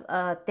have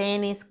a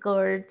tennis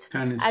court,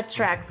 a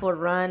track for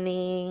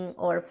running,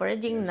 or for a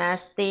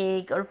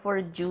gymnastic, or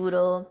for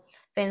judo,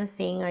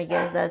 fencing, I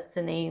guess that's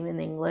the name in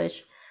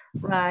English,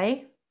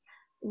 right?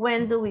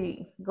 when do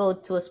we go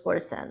to a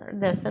sports center?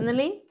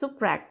 Definitely to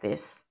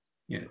practice,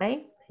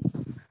 right?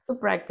 To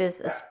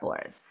practice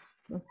sports,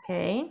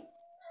 okay?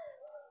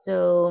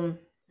 So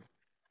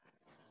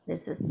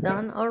this is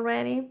done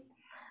already.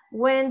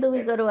 When do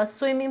we go to a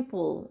swimming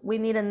pool? We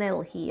need an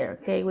L here,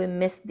 okay? We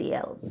missed the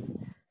L.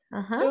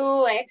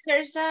 To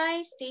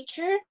exercise,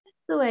 teacher.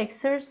 To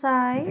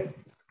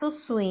exercise, to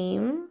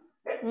swim,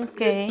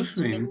 okay? To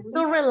swim.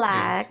 To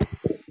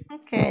relax,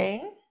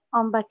 okay?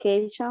 On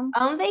vacation.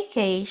 On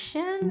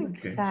vacation,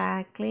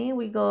 exactly.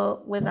 We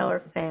go with our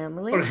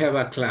family. Or have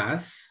a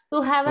class.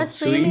 To have a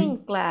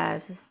swimming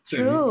class. It's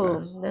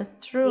true. Class. That's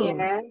true.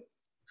 Yeah.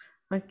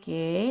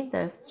 Okay,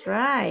 that's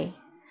right.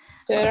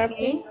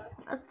 Therapy.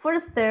 Okay. For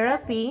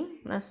therapy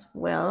as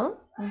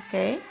well.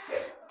 Okay.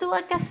 To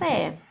a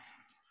cafe.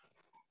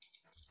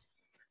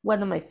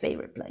 One of my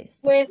favorite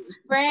places. With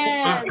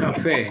friends. A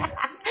cafe.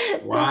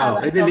 To Wow,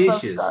 have a it's cup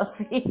of delicious.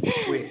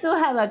 coffee. To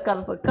have a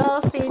cup of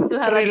coffee, to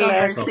have a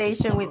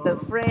conversation with a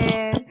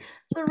friend,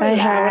 to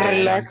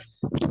relax,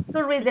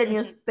 to read the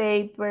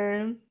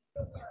newspaper,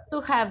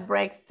 to have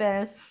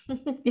breakfast.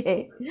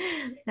 Okay,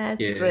 that's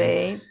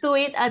great. To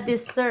eat a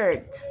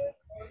dessert,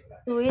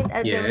 to eat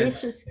a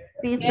delicious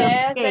piece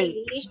of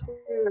cake,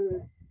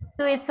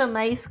 to eat some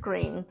ice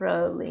cream,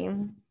 probably.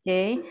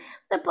 Okay,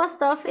 the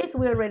post office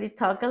we already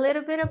talked a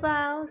little bit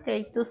about.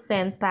 Okay, to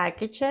send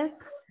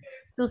packages,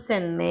 to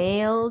send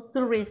mail,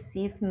 to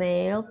receive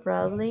mail,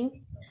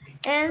 probably,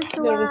 and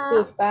to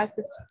receive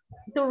packages.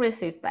 To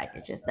receive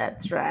packages.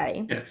 That's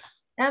right. Yes.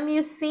 A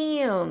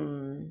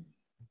museum.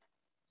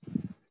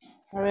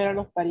 A ver a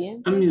los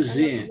parientes. A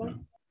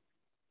museum.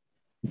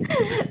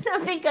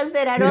 Because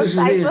there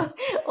are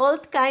all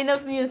kind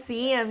of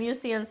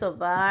museums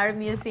of art,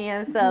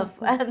 museums of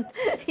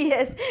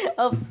yes,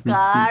 of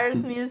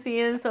cars,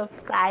 museums of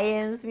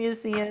science,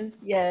 museums,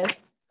 yes.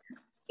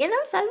 In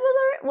El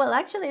Salvador, well,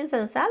 actually in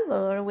San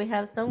Salvador, we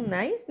have some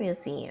nice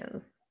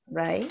museums,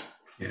 right?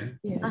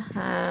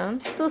 Yeah.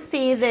 To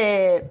see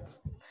the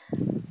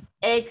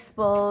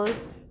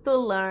expos, to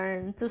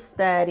learn, to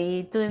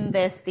study, to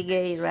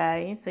investigate,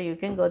 right? So you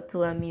can go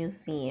to a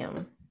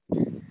museum.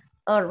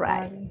 All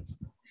right.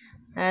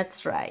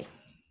 That's right.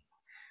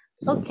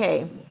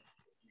 Okay.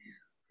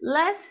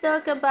 Let's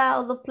talk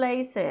about the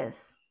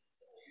places.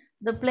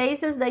 The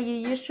places that you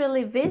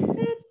usually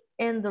visit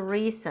and the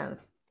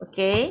reasons,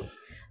 okay?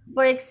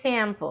 For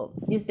example,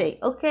 you say,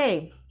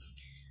 okay,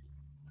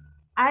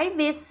 I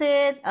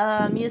visit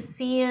a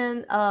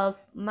museum of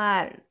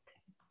Marte.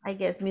 I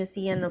guess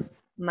Museum of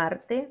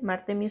Marte.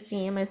 Marte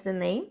Museum is the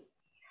name.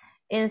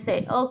 And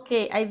say,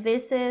 okay, I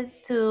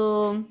visit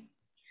to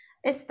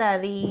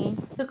study,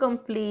 to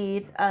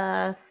complete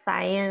a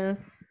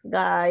science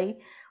guide,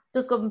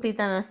 to complete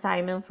an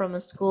assignment from a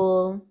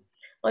school.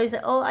 Or you say,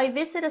 oh, I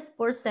visit a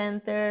sports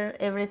center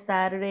every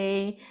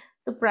Saturday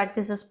to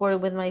practice a sport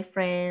with my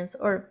friends.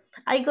 Or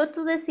I go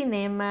to the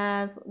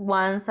cinemas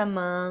once a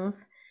month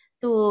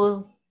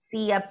to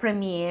see a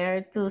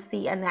premiere, to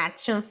see an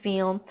action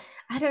film.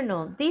 I don't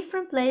know,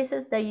 different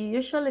places that you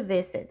usually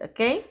visit,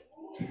 okay?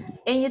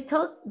 And you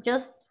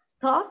just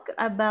talk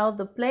about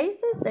the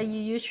places that you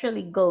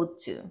usually go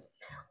to.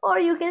 Or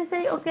you can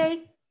say,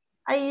 okay,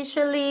 I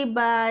usually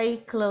buy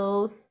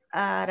clothes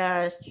at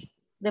a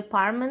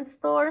department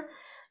store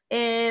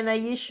and I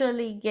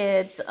usually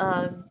get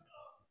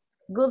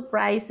good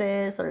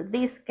prices or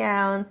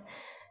discounts.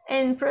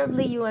 And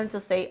probably you want to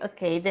say,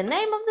 okay, the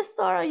name of the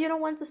store, or you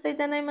don't want to say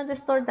the name of the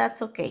store,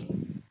 that's okay.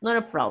 Not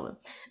a problem.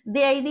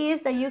 The idea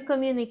is that you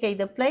communicate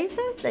the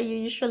places that you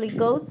usually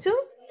go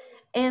to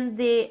and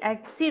the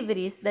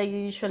activities that you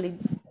usually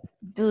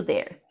do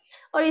there.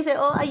 Or you say,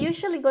 oh, I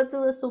usually go to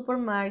the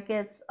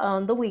supermarkets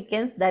on the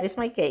weekends. That is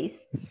my case.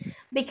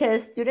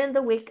 Because during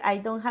the week, I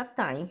don't have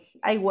time.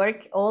 I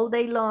work all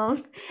day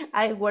long.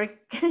 I work,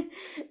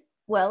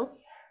 well,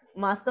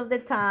 most of the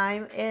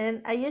time.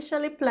 And I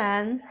usually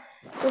plan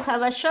to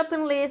have a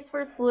shopping list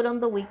for food on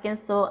the weekend.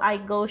 So I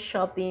go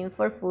shopping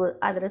for food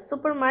at a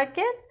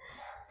supermarket.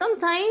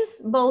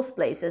 Sometimes both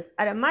places,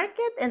 at a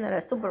market and at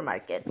a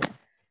supermarket.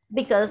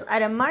 Because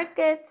at a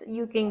market,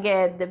 you can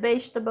get the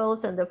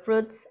vegetables and the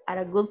fruits at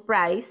a good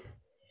price.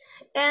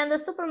 And the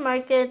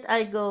supermarket,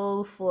 I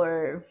go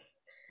for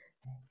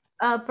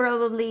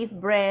probably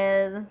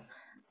bread,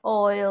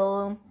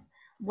 oil,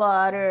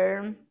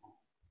 water,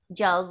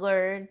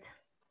 yogurt,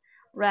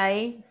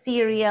 right?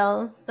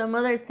 Cereal, some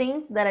other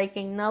things that I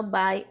cannot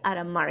buy at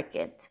a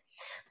market.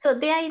 So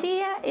the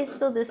idea is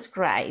to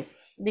describe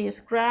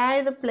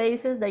the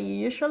places that you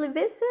usually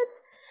visit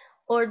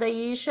or that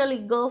you usually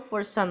go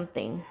for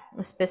something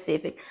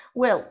specific.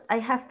 Well, I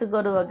have to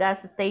go to a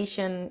gas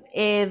station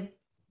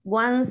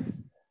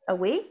once a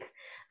week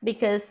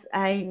because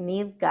I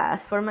need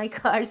gas for my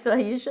car, so I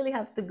usually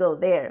have to go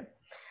there,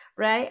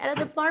 right? At a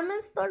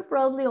department store,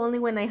 probably only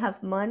when I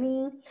have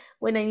money,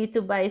 when I need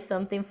to buy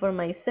something for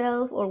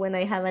myself, or when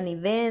I have an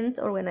event,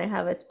 or when I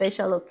have a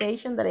special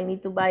occasion that I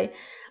need to buy,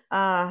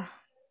 I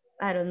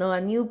don't know, a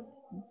new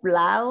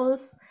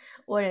blouse,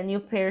 or a new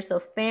pair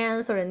of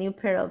pants, or a new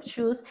pair of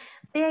shoes.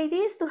 The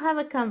idea is to have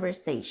a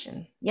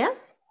conversation,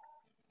 yes?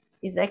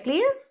 Is that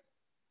clear?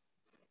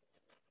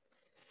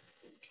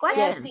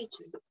 Yes, Questions?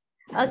 teacher.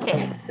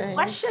 Okay,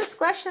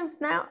 questions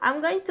now.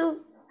 I'm going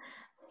to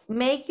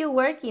make you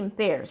work in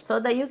pairs so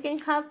that you can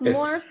have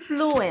more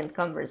fluent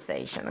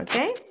conversation,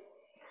 okay?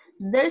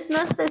 There's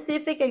no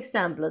specific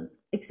example,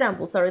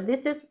 sorry,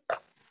 this is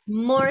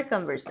more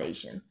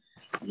conversation.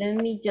 Let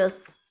me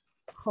just,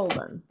 hold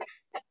on.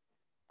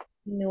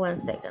 Give me 1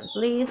 second,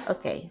 please.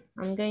 Okay,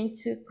 I'm going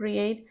to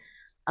create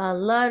a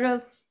lot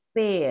of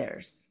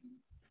pairs.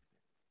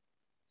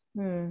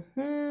 We're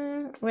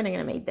not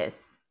gonna make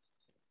this.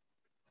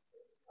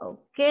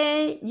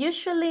 Okay,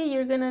 usually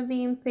you're gonna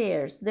be in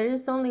pairs. There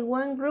is only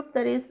one group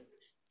that is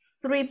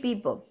 3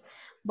 people,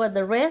 but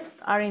the rest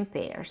are in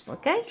pairs,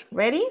 okay?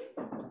 Ready?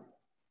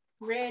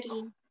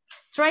 Ready.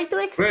 Try to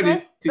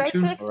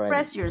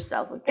express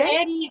yourself, okay?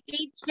 Ready,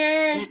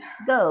 teacher. Let's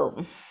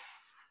go.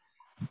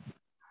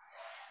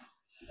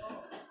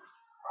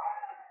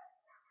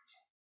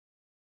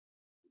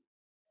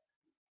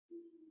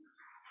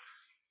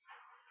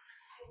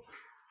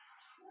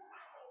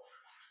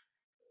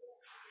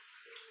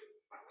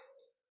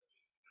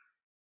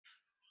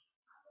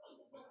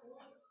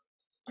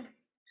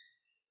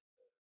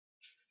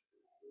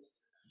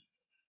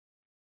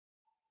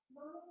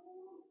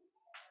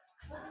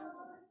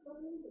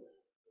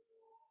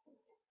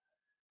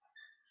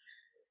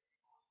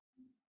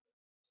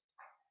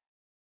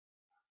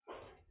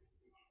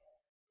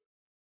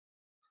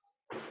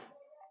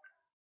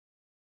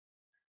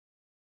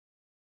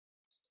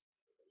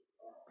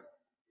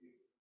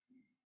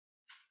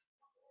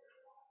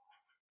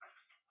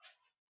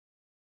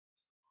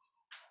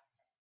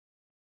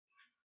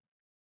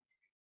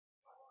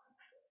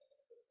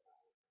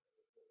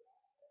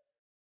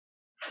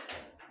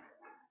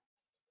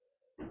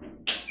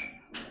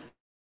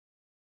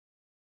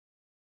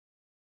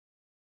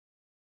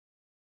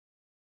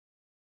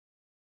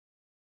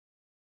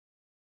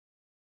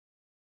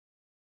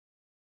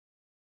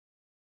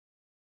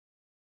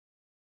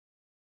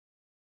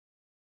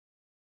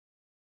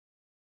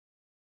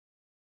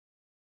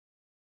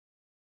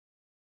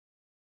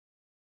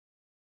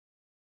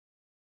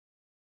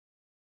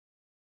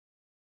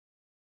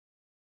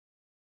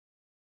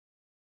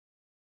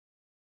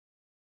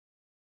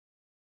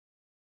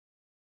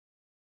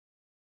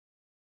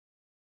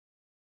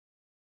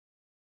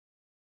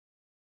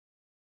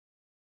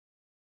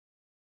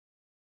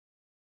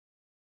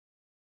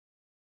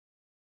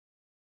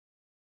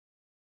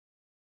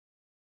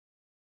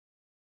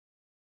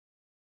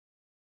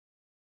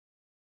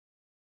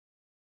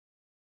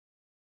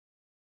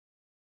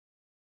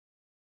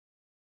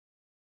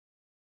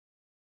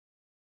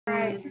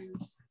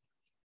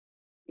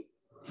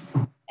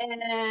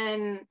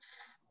 And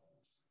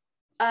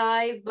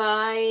I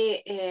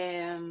buy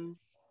and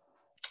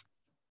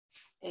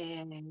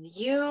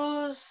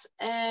use,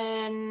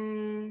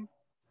 and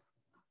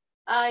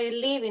I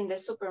live in the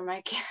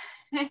supermarket.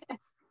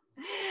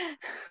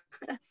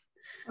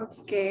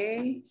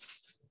 Okay.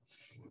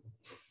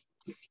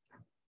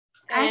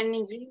 And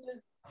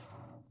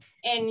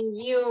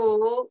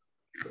you,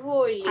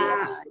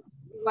 Julia,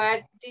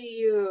 what do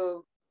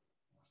you,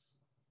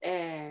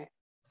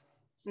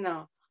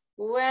 no,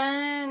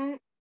 when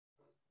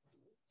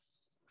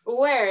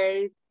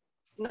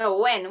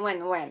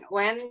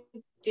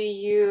do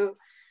you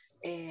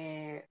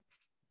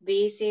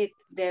visit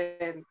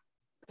the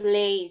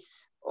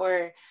place,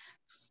 or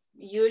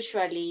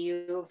usually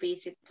you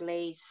visit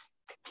place?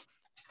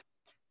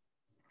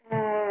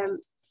 I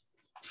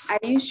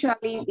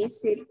usually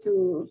visit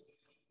to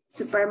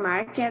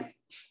supermarket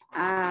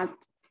at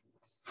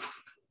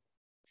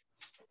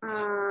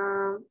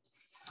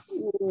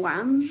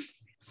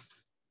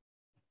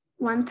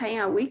one time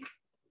a week.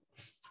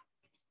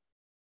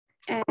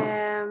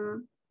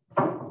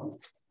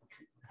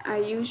 I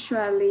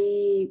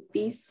usually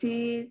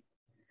visit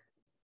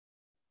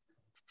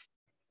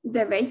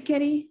the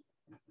bakery.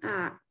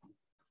 I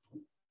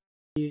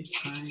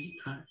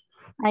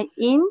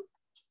in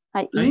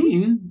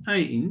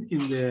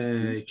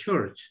the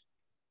church.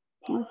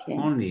 Okay.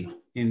 Only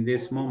in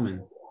this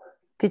moment.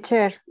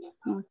 Teacher.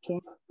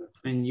 Okay.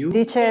 And you?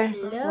 Teacher.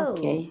 Hello.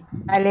 Okay.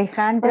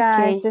 Alejandra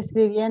Okay. está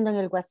escribiendo en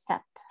el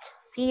WhatsApp.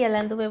 Sí, ya la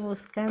anduve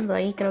buscando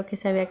ahí, creo que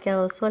se había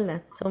quedado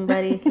sola.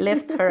 Somebody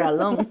left her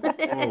alone.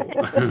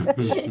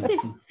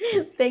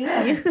 Thank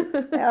you.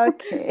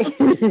 Okay.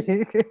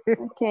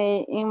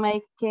 Okay, in my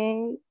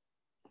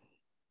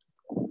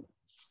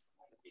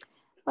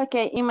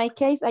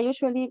case, I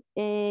usually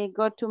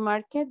go to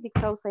market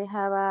because I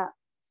have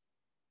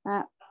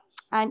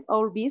an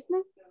old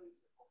business.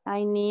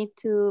 I need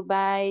to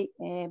buy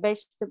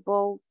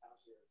vegetables,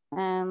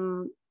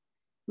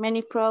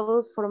 many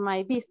products for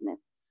my business.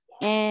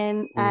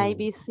 And I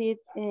visit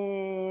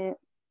the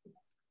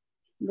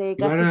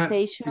gas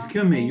station.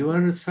 Excuse me, you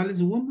are a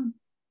saleswoman?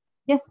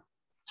 Yes.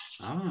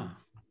 Ah,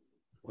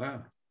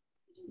 wow.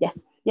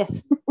 Yes.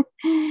 Okay,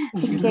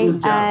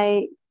 yeah.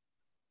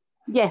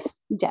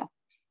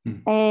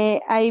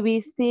 I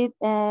visit,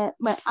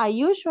 well, I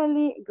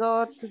usually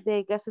go to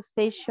the gas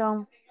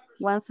station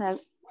once a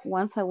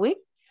week.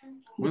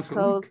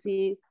 because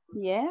it's,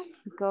 yes,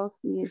 because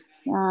it's,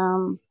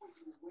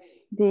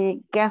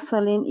 the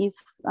gasoline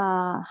is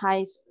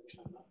high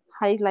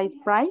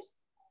price,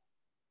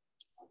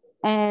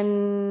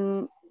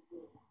 and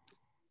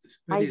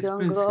I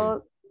don't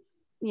go.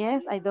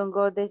 Yes, I don't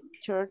go to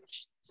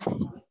church.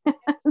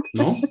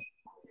 No.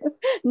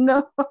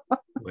 No.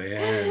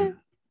 Well.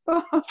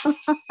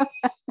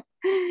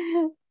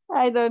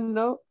 I don't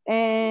know,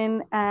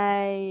 and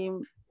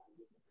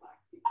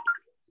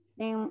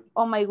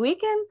on my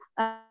weekends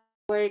I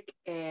work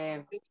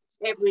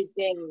every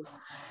day.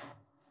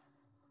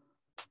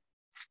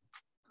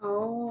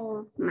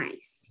 Oh,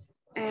 nice.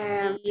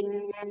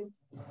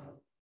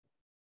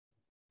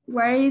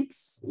 Where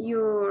is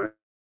your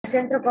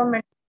centro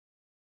comercial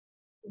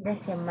de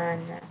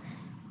semana?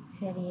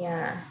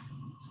 Sería,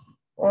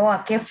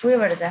 ¿a qué fui,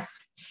 verdad?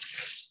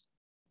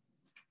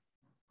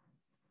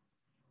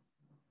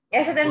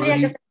 Ese tendría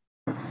que ser.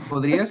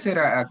 Podría ser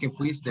a que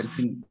fuiste el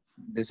fin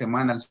de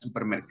semana al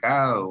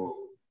supermercado.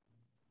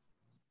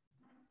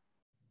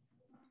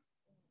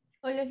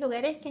 O los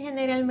lugares que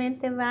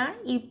generalmente va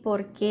y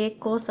por qué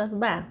cosas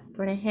va.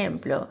 Por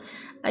ejemplo,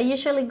 I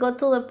usually go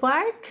to the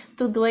park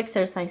to do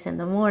exercise in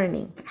the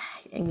morning.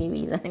 Ay, en mi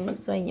vida, en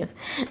mis sueños.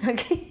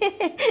 Okay.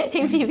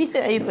 En mi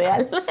vida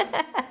irreal.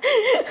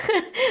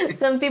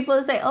 Some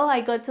people say, oh,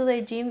 I go to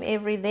the gym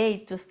every day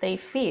to stay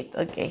fit.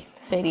 Okay,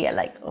 sería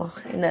like, oh,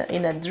 in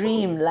a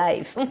dream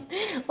life.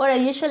 Or I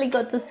usually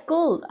go to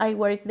school. I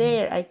work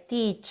there. I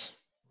teach.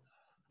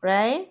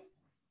 Right?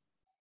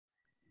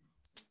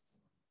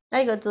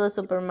 I go to the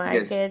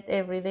supermarket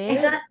every day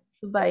to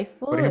buy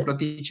food. Por ejemplo,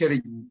 teacher,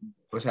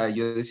 o sea,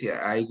 yo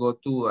decía, I go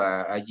to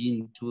a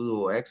gym to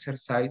do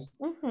exercise.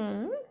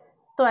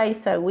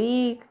 Twice a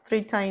week,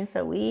 3 times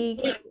a week,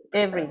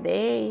 every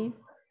day.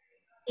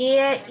 Y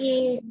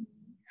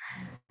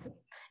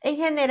en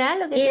general,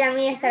 lo que y a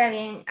mí estará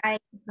bien.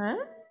 ¿Ah?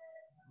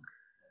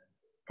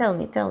 Tell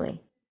me.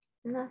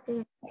 No,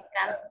 sí, me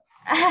encanta.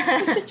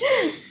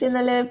 Que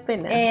no le dé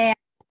pena.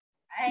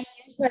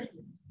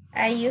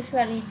 I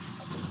usually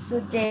to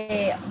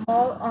the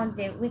mall on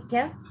the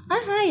weekend.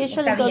 I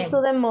usually go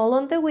to the mall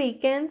on the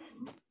weekends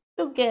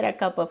to get a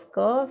cup of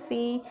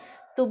coffee,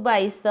 to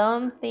buy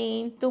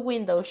something, to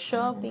window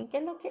shopping. ¿Qué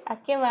es lo que, ¿a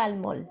qué va al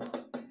mall?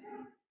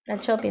 Al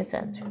shopping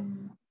center.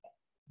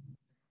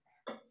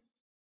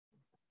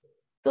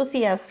 To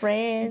see a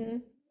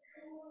friend.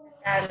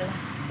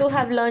 To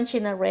have lunch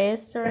in a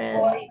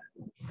restaurant.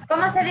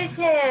 ¿Cómo se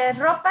dice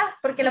ropa?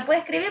 Porque lo puedo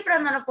escribir, pero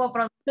no lo puedo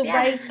pronunciar. To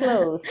buy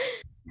clothes.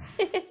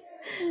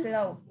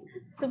 Clothes.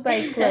 To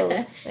buy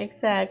clothes,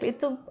 exactly.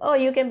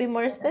 You can be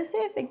more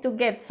specific. To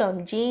get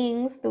some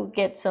jeans, to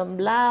get some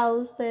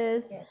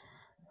blouses, yes.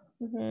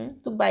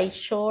 To buy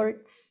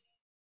shorts.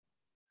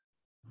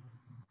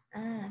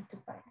 To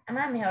buy.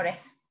 Mejor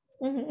eso.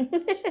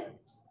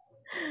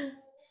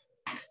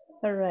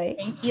 All right.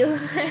 Thank you.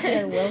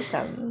 You're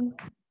welcome.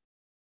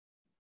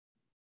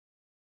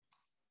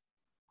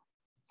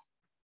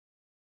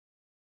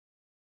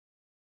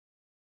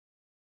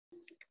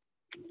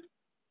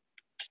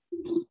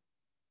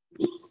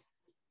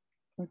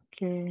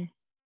 Okay.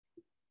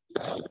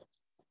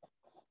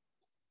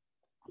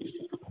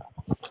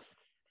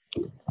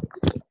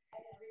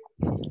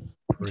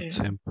 For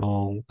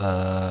example,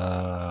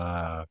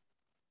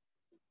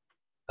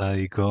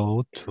 I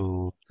go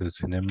to the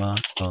cinema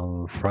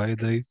on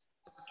Friday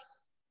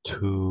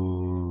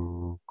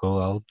to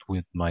go out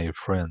with my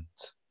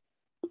friends.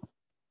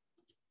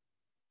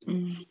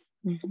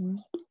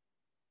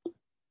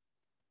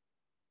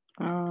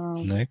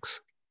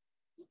 Next.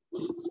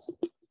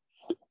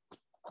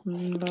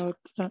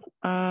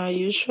 I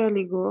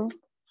usually go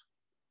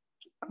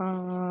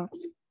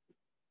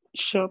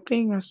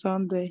shopping on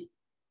Sunday,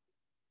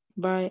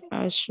 buy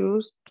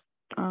shoes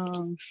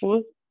and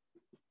food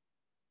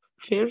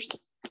first.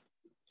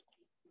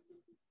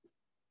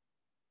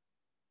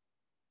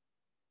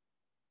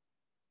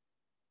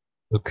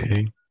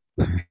 Okay.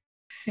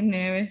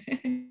 Never.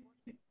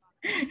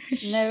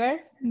 Never?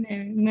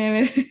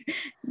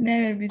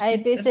 Never I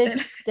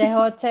visit the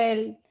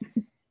hotel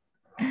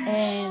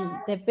and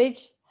the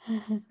beach.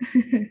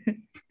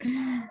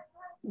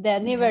 The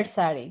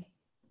anniversary.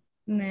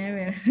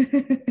 Never.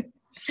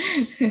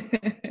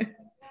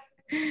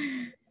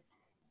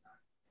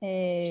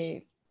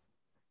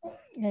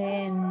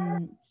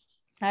 And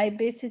I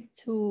visit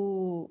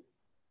to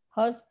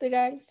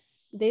hospital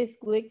this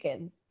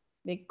weekend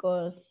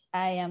because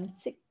I am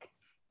sick.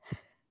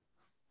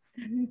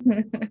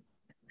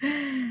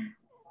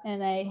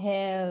 And I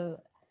have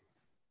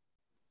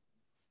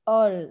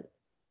all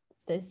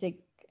the six.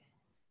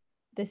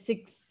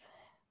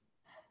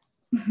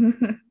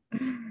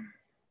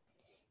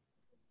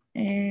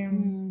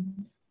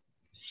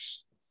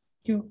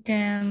 You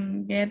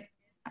can get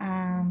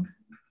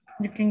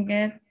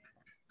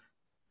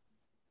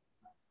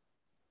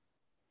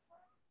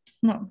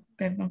no,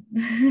 perdón.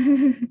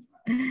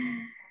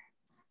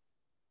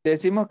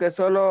 Decimos que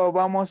solo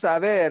vamos a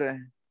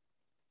ver.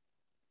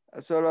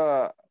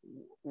 Solo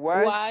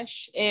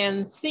wash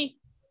and see.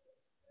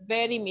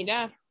 Ver y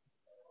mirar.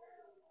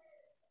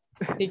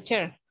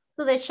 Teacher.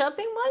 To the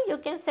shopping mall, you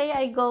can say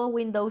I go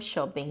window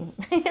shopping.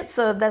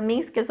 So that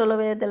means que solo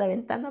ve desde la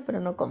ventana, pero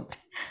no compra.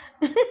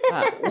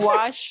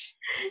 Wash.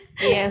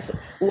 Yes,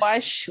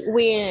 wash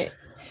window.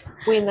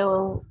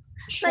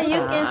 No,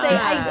 you can say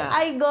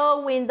I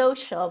go window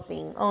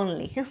shopping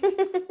only.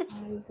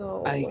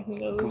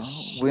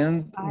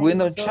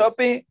 Window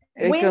shopping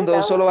es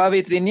cuando solo va a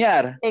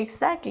vitrinear.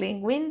 Exactly,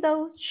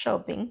 window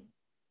shopping.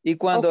 Y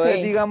cuando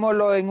es,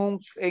 digámoslo,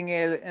 en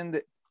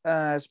el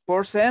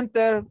Sports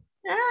Center.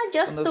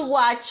 Just to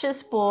watch a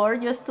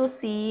sport, just to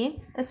see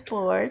a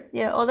sport.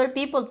 Yeah, other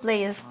people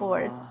play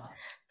sports.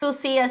 To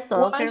see a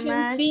soccer Watch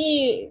match. and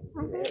see.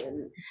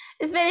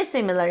 It's very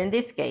similar in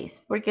this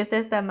case, porque usted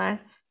está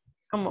más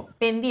como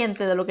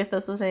pendiente de lo que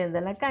está sucediendo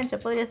en la cancha.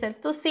 Podría ser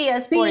to see a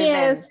sport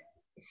event.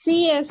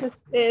 Sí,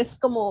 es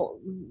como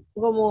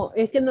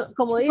es que no,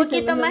 como dicen, Un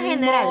poquito no es más lo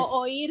mismo general.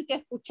 oír que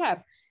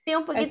escuchar. Sí,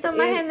 un poquito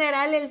más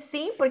general el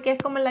sí, porque es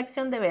como la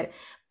acción de ver.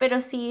 Pero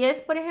si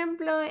es, por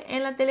ejemplo,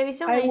 en la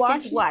televisión, ahí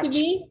sí es watch.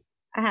 TV.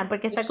 Ajá,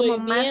 porque está como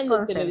más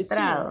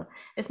concentrado.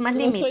 Es más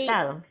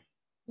limitado.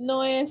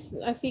 No es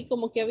así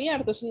como que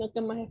abierto, sino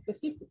que más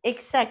específico.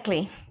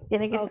 Exactly.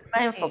 Tiene que ser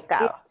más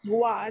enfocado. It's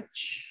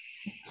watch.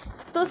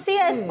 To see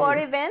a sport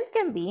event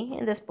can be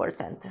in the sports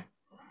center.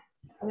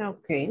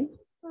 Okay.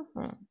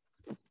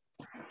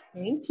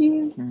 Thank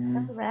you.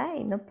 All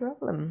right, no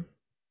problem.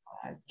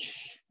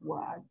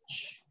 Watch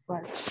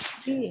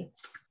TV.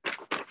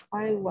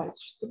 I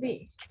watch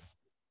TV.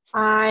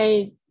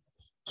 I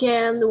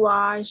can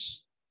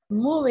watch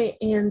movie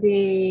in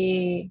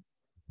the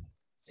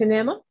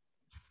cinema.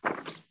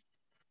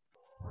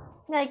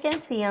 I can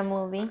see a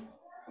movie.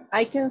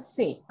 I can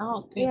see. Oh,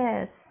 okay.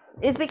 Yes,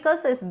 it's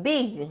because it's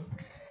big.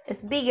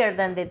 It's bigger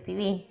than the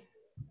TV.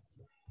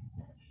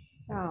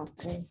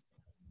 Okay.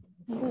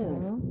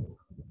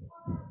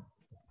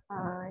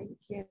 I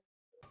can.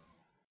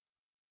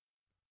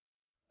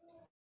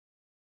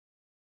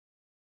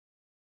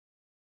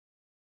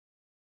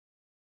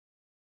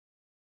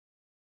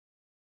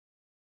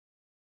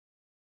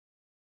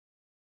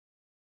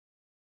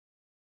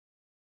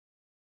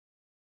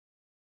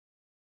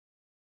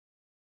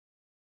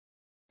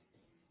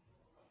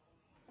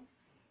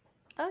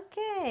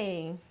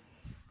 Okay.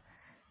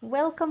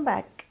 Welcome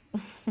back.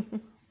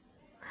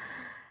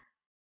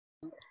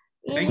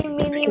 Ini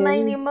mini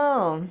mini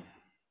mo.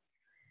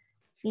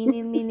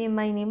 Ini mini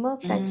mini mo.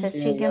 Catch a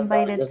chicken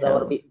by the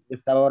toe. Yo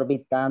estaba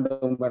orbitando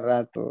un buen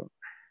rato.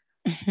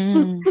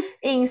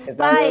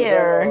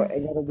 Inspire.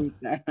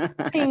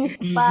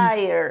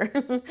 Inspire.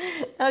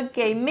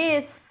 Okay,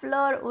 Miss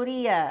Flor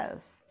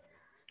Urias.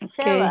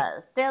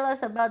 Tell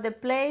us about the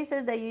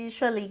places that you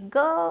usually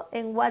go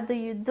and what do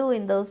you do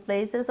in those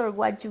places or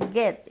what you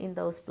get in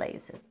those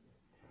places.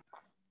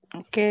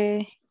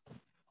 Okay.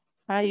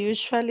 I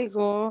usually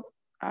go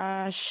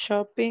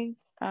shopping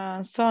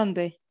on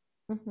Sunday.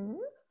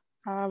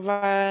 I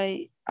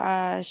buy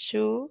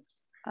shoes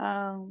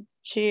and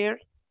chair.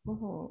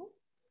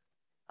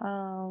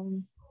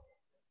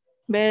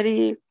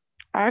 Very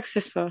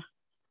accessory.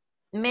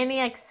 Many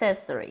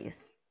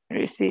accessories.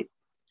 Receipt.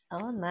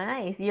 Oh,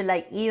 nice. You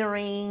like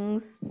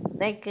earrings,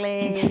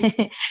 necklace,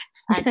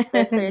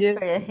 accessories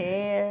for your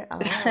hair. Oh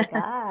my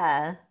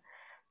God.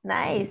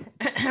 Nice.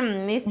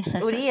 Miss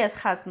Urias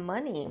has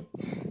money.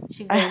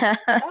 She goes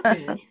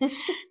shopping.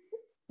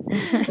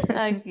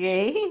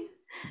 Okay.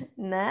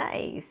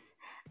 Nice.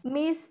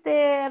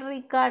 Mr.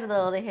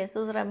 Ricardo de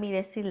Jesús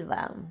Ramírez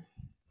Silva.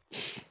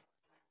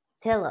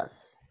 Tell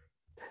us.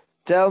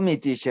 Tell me,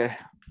 teacher.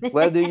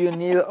 What do you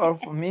need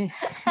of me?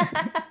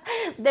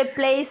 The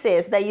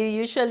places that you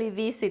usually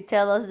visit.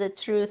 Tell us the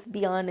truth.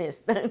 Be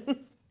honest.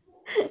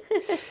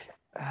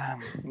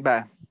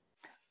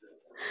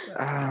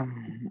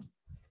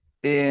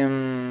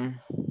 In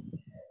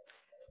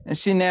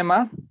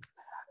cinema,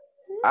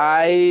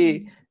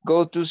 I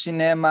go to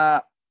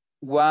cinema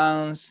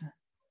once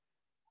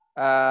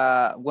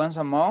a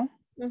month.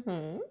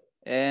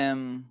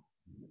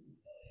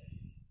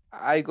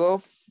 I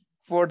go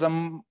for the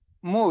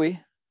movie.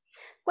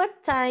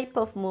 What type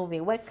of movie?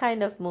 What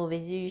kind of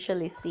movies do you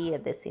usually see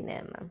at the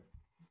cinema?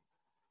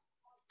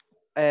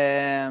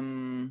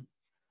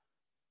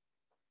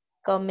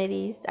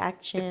 Comedies,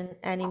 action,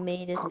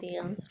 animated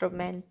films,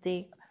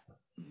 romantic.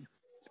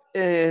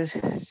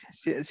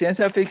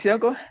 Ciencia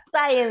ficción.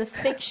 Science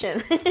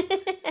fiction.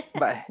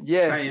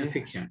 Yes. Science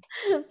fiction.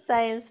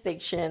 Science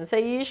fiction. So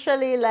you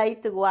usually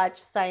like to watch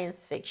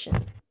science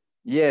fiction.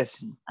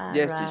 Yes.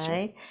 Yes, right.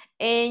 teacher.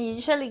 And you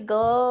usually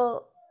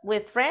go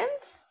with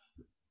friends?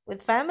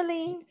 With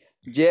family?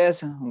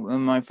 Yes, with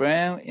my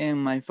friend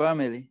and my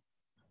family.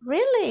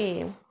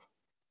 Really?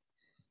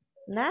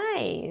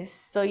 Nice.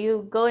 So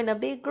you go in a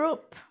big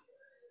group?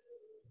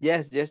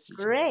 Yes, yes.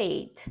 Teacher.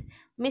 Great.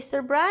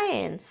 Mr.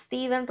 Brian,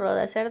 Steven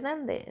Rodas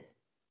Hernandez.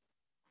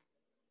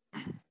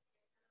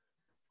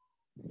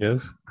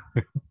 Yes.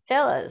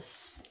 Tell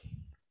us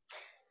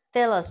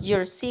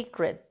your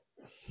secret.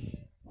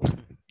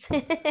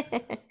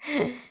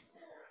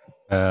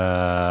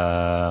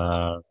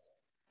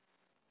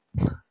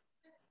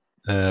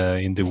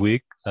 In the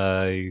week,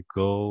 I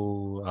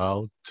go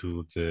out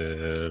to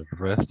the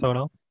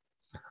restaurant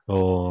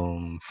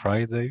on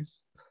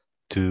Fridays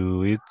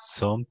to eat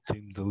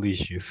something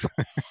delicious.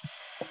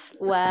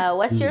 Wow,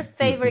 what's your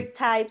favorite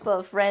type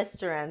of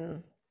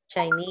restaurant?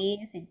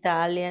 Chinese,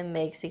 Italian,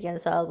 Mexican,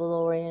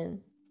 Salvadorian?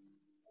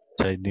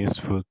 Chinese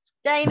food.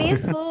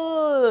 Chinese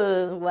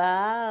food.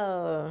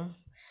 Wow.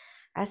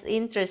 That's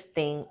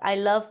interesting. I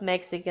love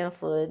Mexican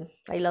food.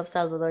 I love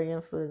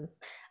Salvadorian food.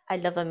 I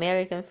love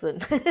American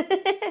food.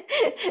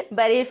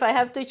 But if I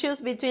have to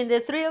choose between the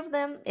three of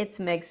them, it's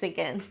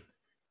Mexican.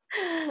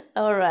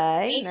 All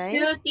right, Me nice.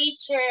 too,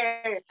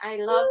 teacher. I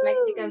love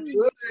Mexican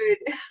food.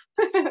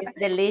 It's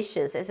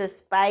delicious. It's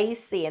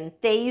spicy and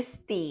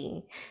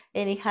tasty,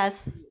 and it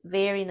has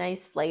very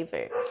nice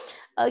flavor.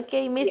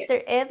 Okay,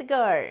 Mr.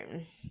 Edgar,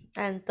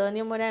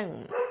 Antonio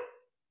Moran.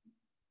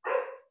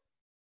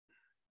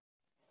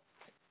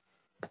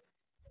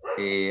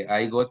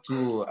 I go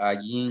to a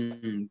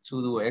gym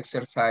to do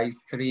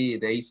exercise 3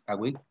 days a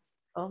week.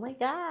 Oh my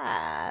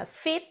God,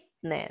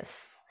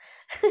 fitness.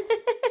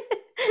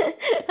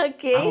 Más o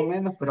Okay,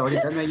 menos, pero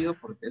ahorita no ayudo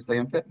porque estoy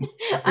enfermo.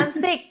 I'm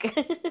sick.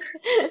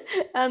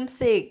 I'm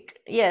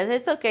sick. Yes,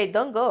 it's okay.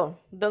 Don't go.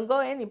 Don't go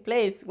any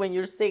place when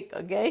you're sick,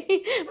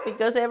 okay?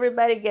 Because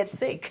everybody gets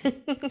sick.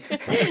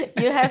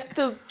 You have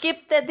to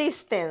keep the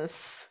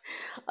distance.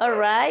 All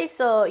right.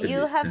 So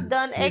you have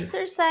done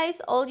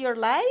exercise all your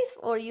life,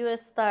 or you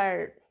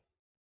start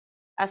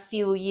a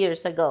few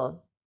years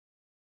ago,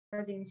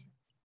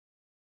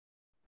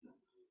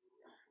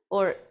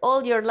 or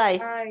all your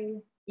life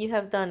you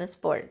have done a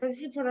sport? For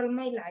all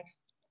my life.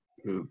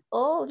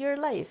 All your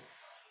life.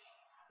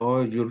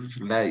 All your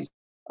life.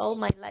 All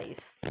my life.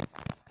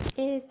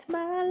 It's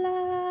my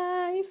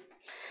life.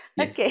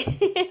 Yes. Okay.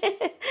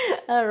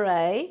 All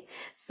right.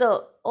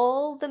 So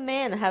all the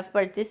men have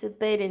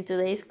participated in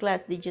today's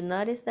class. Did you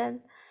notice that?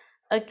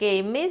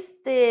 Okay,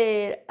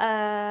 Mr.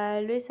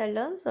 Luis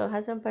Alonso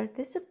hasn't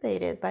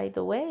participated, by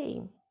the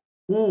way.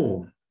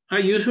 Oh, I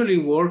usually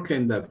work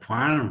in the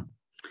farm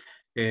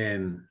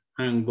and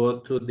go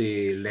to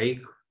the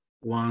lake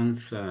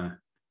once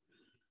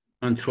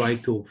and try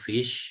to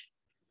fish.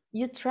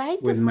 You try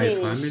to with my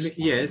fish. family.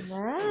 Yes,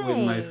 with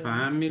my Nice.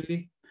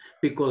 family,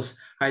 because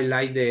I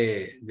like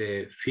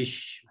the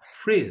fish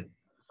fried.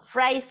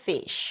 Fried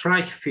fish.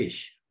 Fried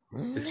fish.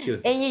 Excuse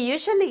me. And you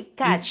usually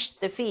catch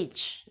the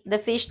fish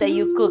that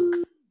you cook.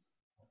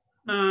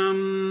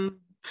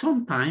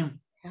 Sometime.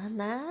 Oh,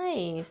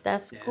 nice.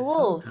 That's Yes,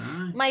 cool.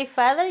 sometime. My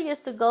father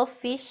used to go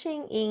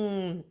fishing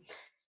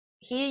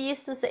he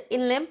used to say,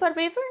 in Lempa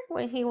River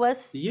when he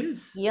was Yes,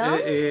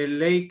 young.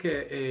 Lake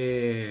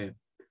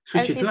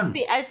Suchitlan.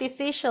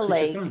 Artificial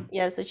lake.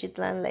 Yeah,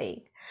 Suchitlan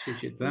Lake.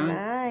 Suchitlan.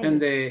 Nice.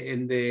 And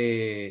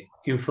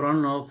in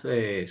front of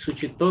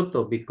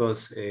Suchitoto,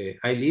 because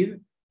I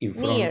live in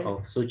front Near.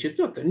 of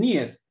Suchitoto,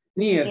 near to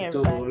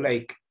Nearby.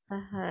 lake.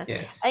 Uh-huh.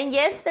 Yes. And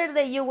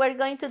yesterday you were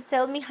going to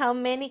tell me how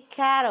many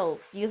cattle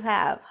you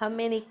have, how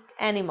many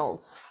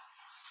animals.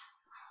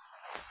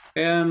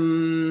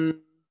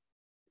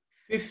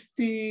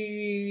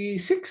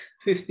 56.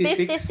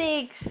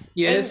 56.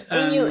 Yes,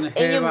 and you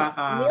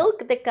have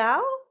milk the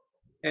cow?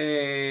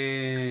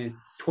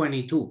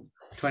 22.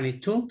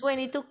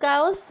 22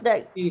 cows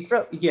that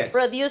Yes.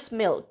 produce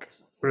milk.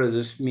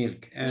 Produce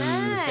milk. And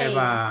have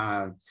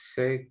a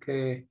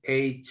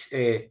 8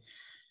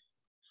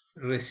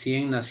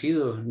 recién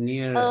nacidos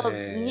near.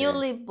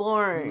 Newly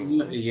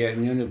born. Yeah,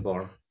 newly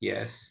born.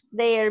 Yes.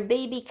 They are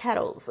baby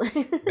cattle.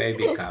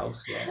 Baby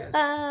cows. Yes.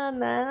 Ah,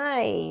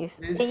 nice.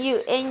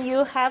 And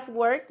you have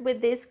worked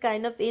with this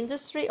kind of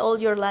industry all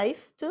your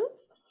life too?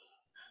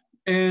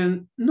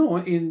 And no,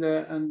 in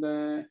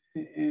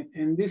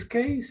this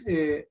case,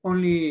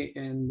 only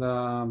in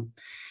the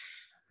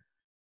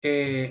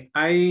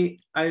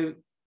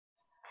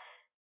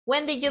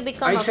When did you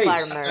become a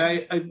farmer?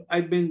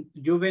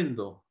 Yo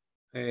vendo.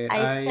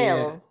 I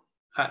sell.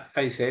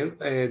 I sell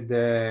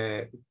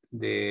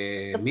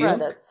the milk,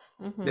 products.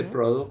 the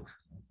product,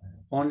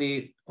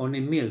 only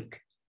milk.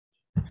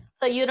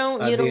 So you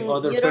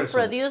don't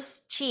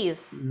produce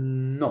cheese?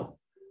 No.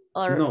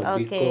 Or no,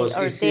 okay,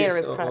 or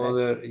dairy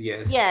product.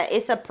 Yes. Yeah,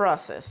 it's a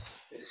process.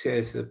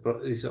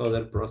 It's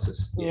other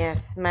process.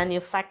 Yes,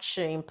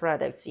 manufacturing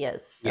products.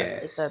 Yes,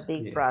 yes, it's a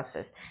big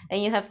process, and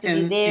you have to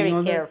be very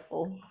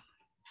careful.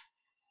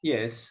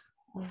 Yes,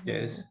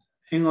 yes.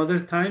 In other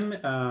time,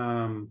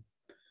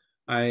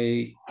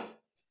 I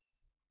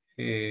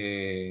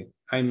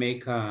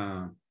make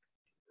a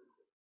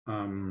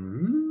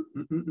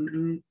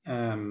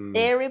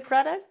dairy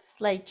products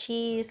like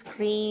cheese,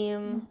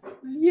 cream.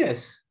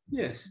 Yes.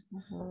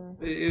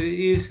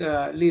 It's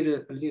a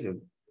little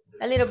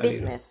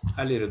business.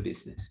 A little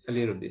business.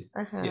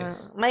 Yes.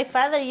 My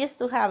father used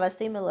to have a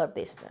similar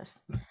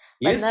business,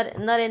 but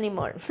not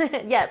anymore.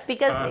 Yeah,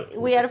 because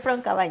we are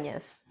from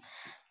Cabañas.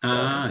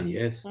 So,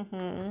 yes.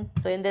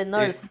 So in the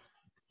north.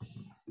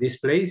 This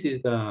place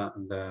is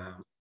the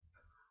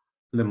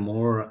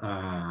more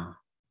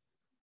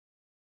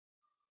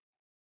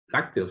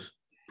lactose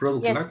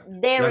products. Yes,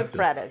 dairy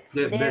products.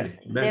 Very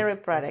Dairy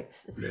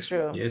products. It's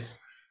true. Yes.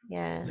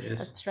 Yes, Yes.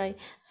 that's right.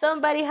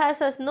 Somebody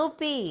has a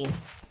Snoopy.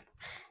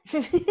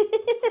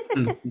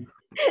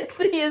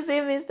 Do you see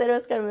Mr.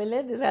 Oscar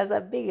Melendez has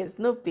a big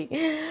Snoopy?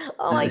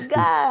 Oh my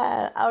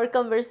God, our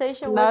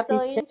conversation No, was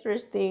so teacher.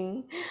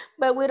 interesting,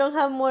 but we don't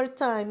have more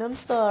time. I'm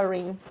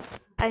sorry.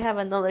 I have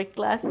another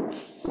class.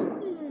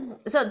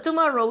 So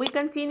tomorrow we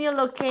continue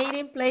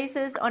locating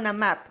places on a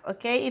map,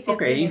 okay? If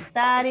you've been Okay.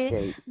 studying,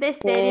 Okay. the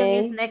stadium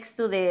is Okay. next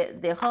to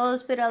the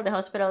hospital. The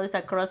hospital is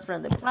across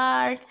from the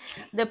park.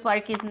 The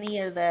park is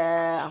near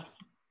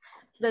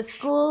the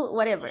school,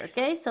 whatever,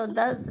 okay? So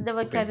that's the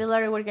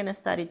vocabulary we're gonna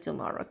study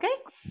tomorrow, okay?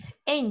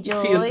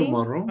 See you Enjoy,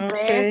 tomorrow.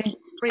 Okay. rest,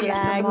 See you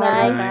relax. Good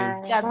Good tomorrow. night. night.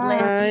 God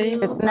bless Bye. you.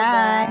 Good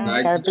night. Bye-bye.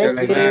 Night, God teacher. bless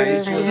Good Bye night, bye.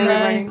 you. teacher. Good See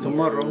night. you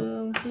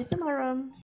tomorrow. See you tomorrow.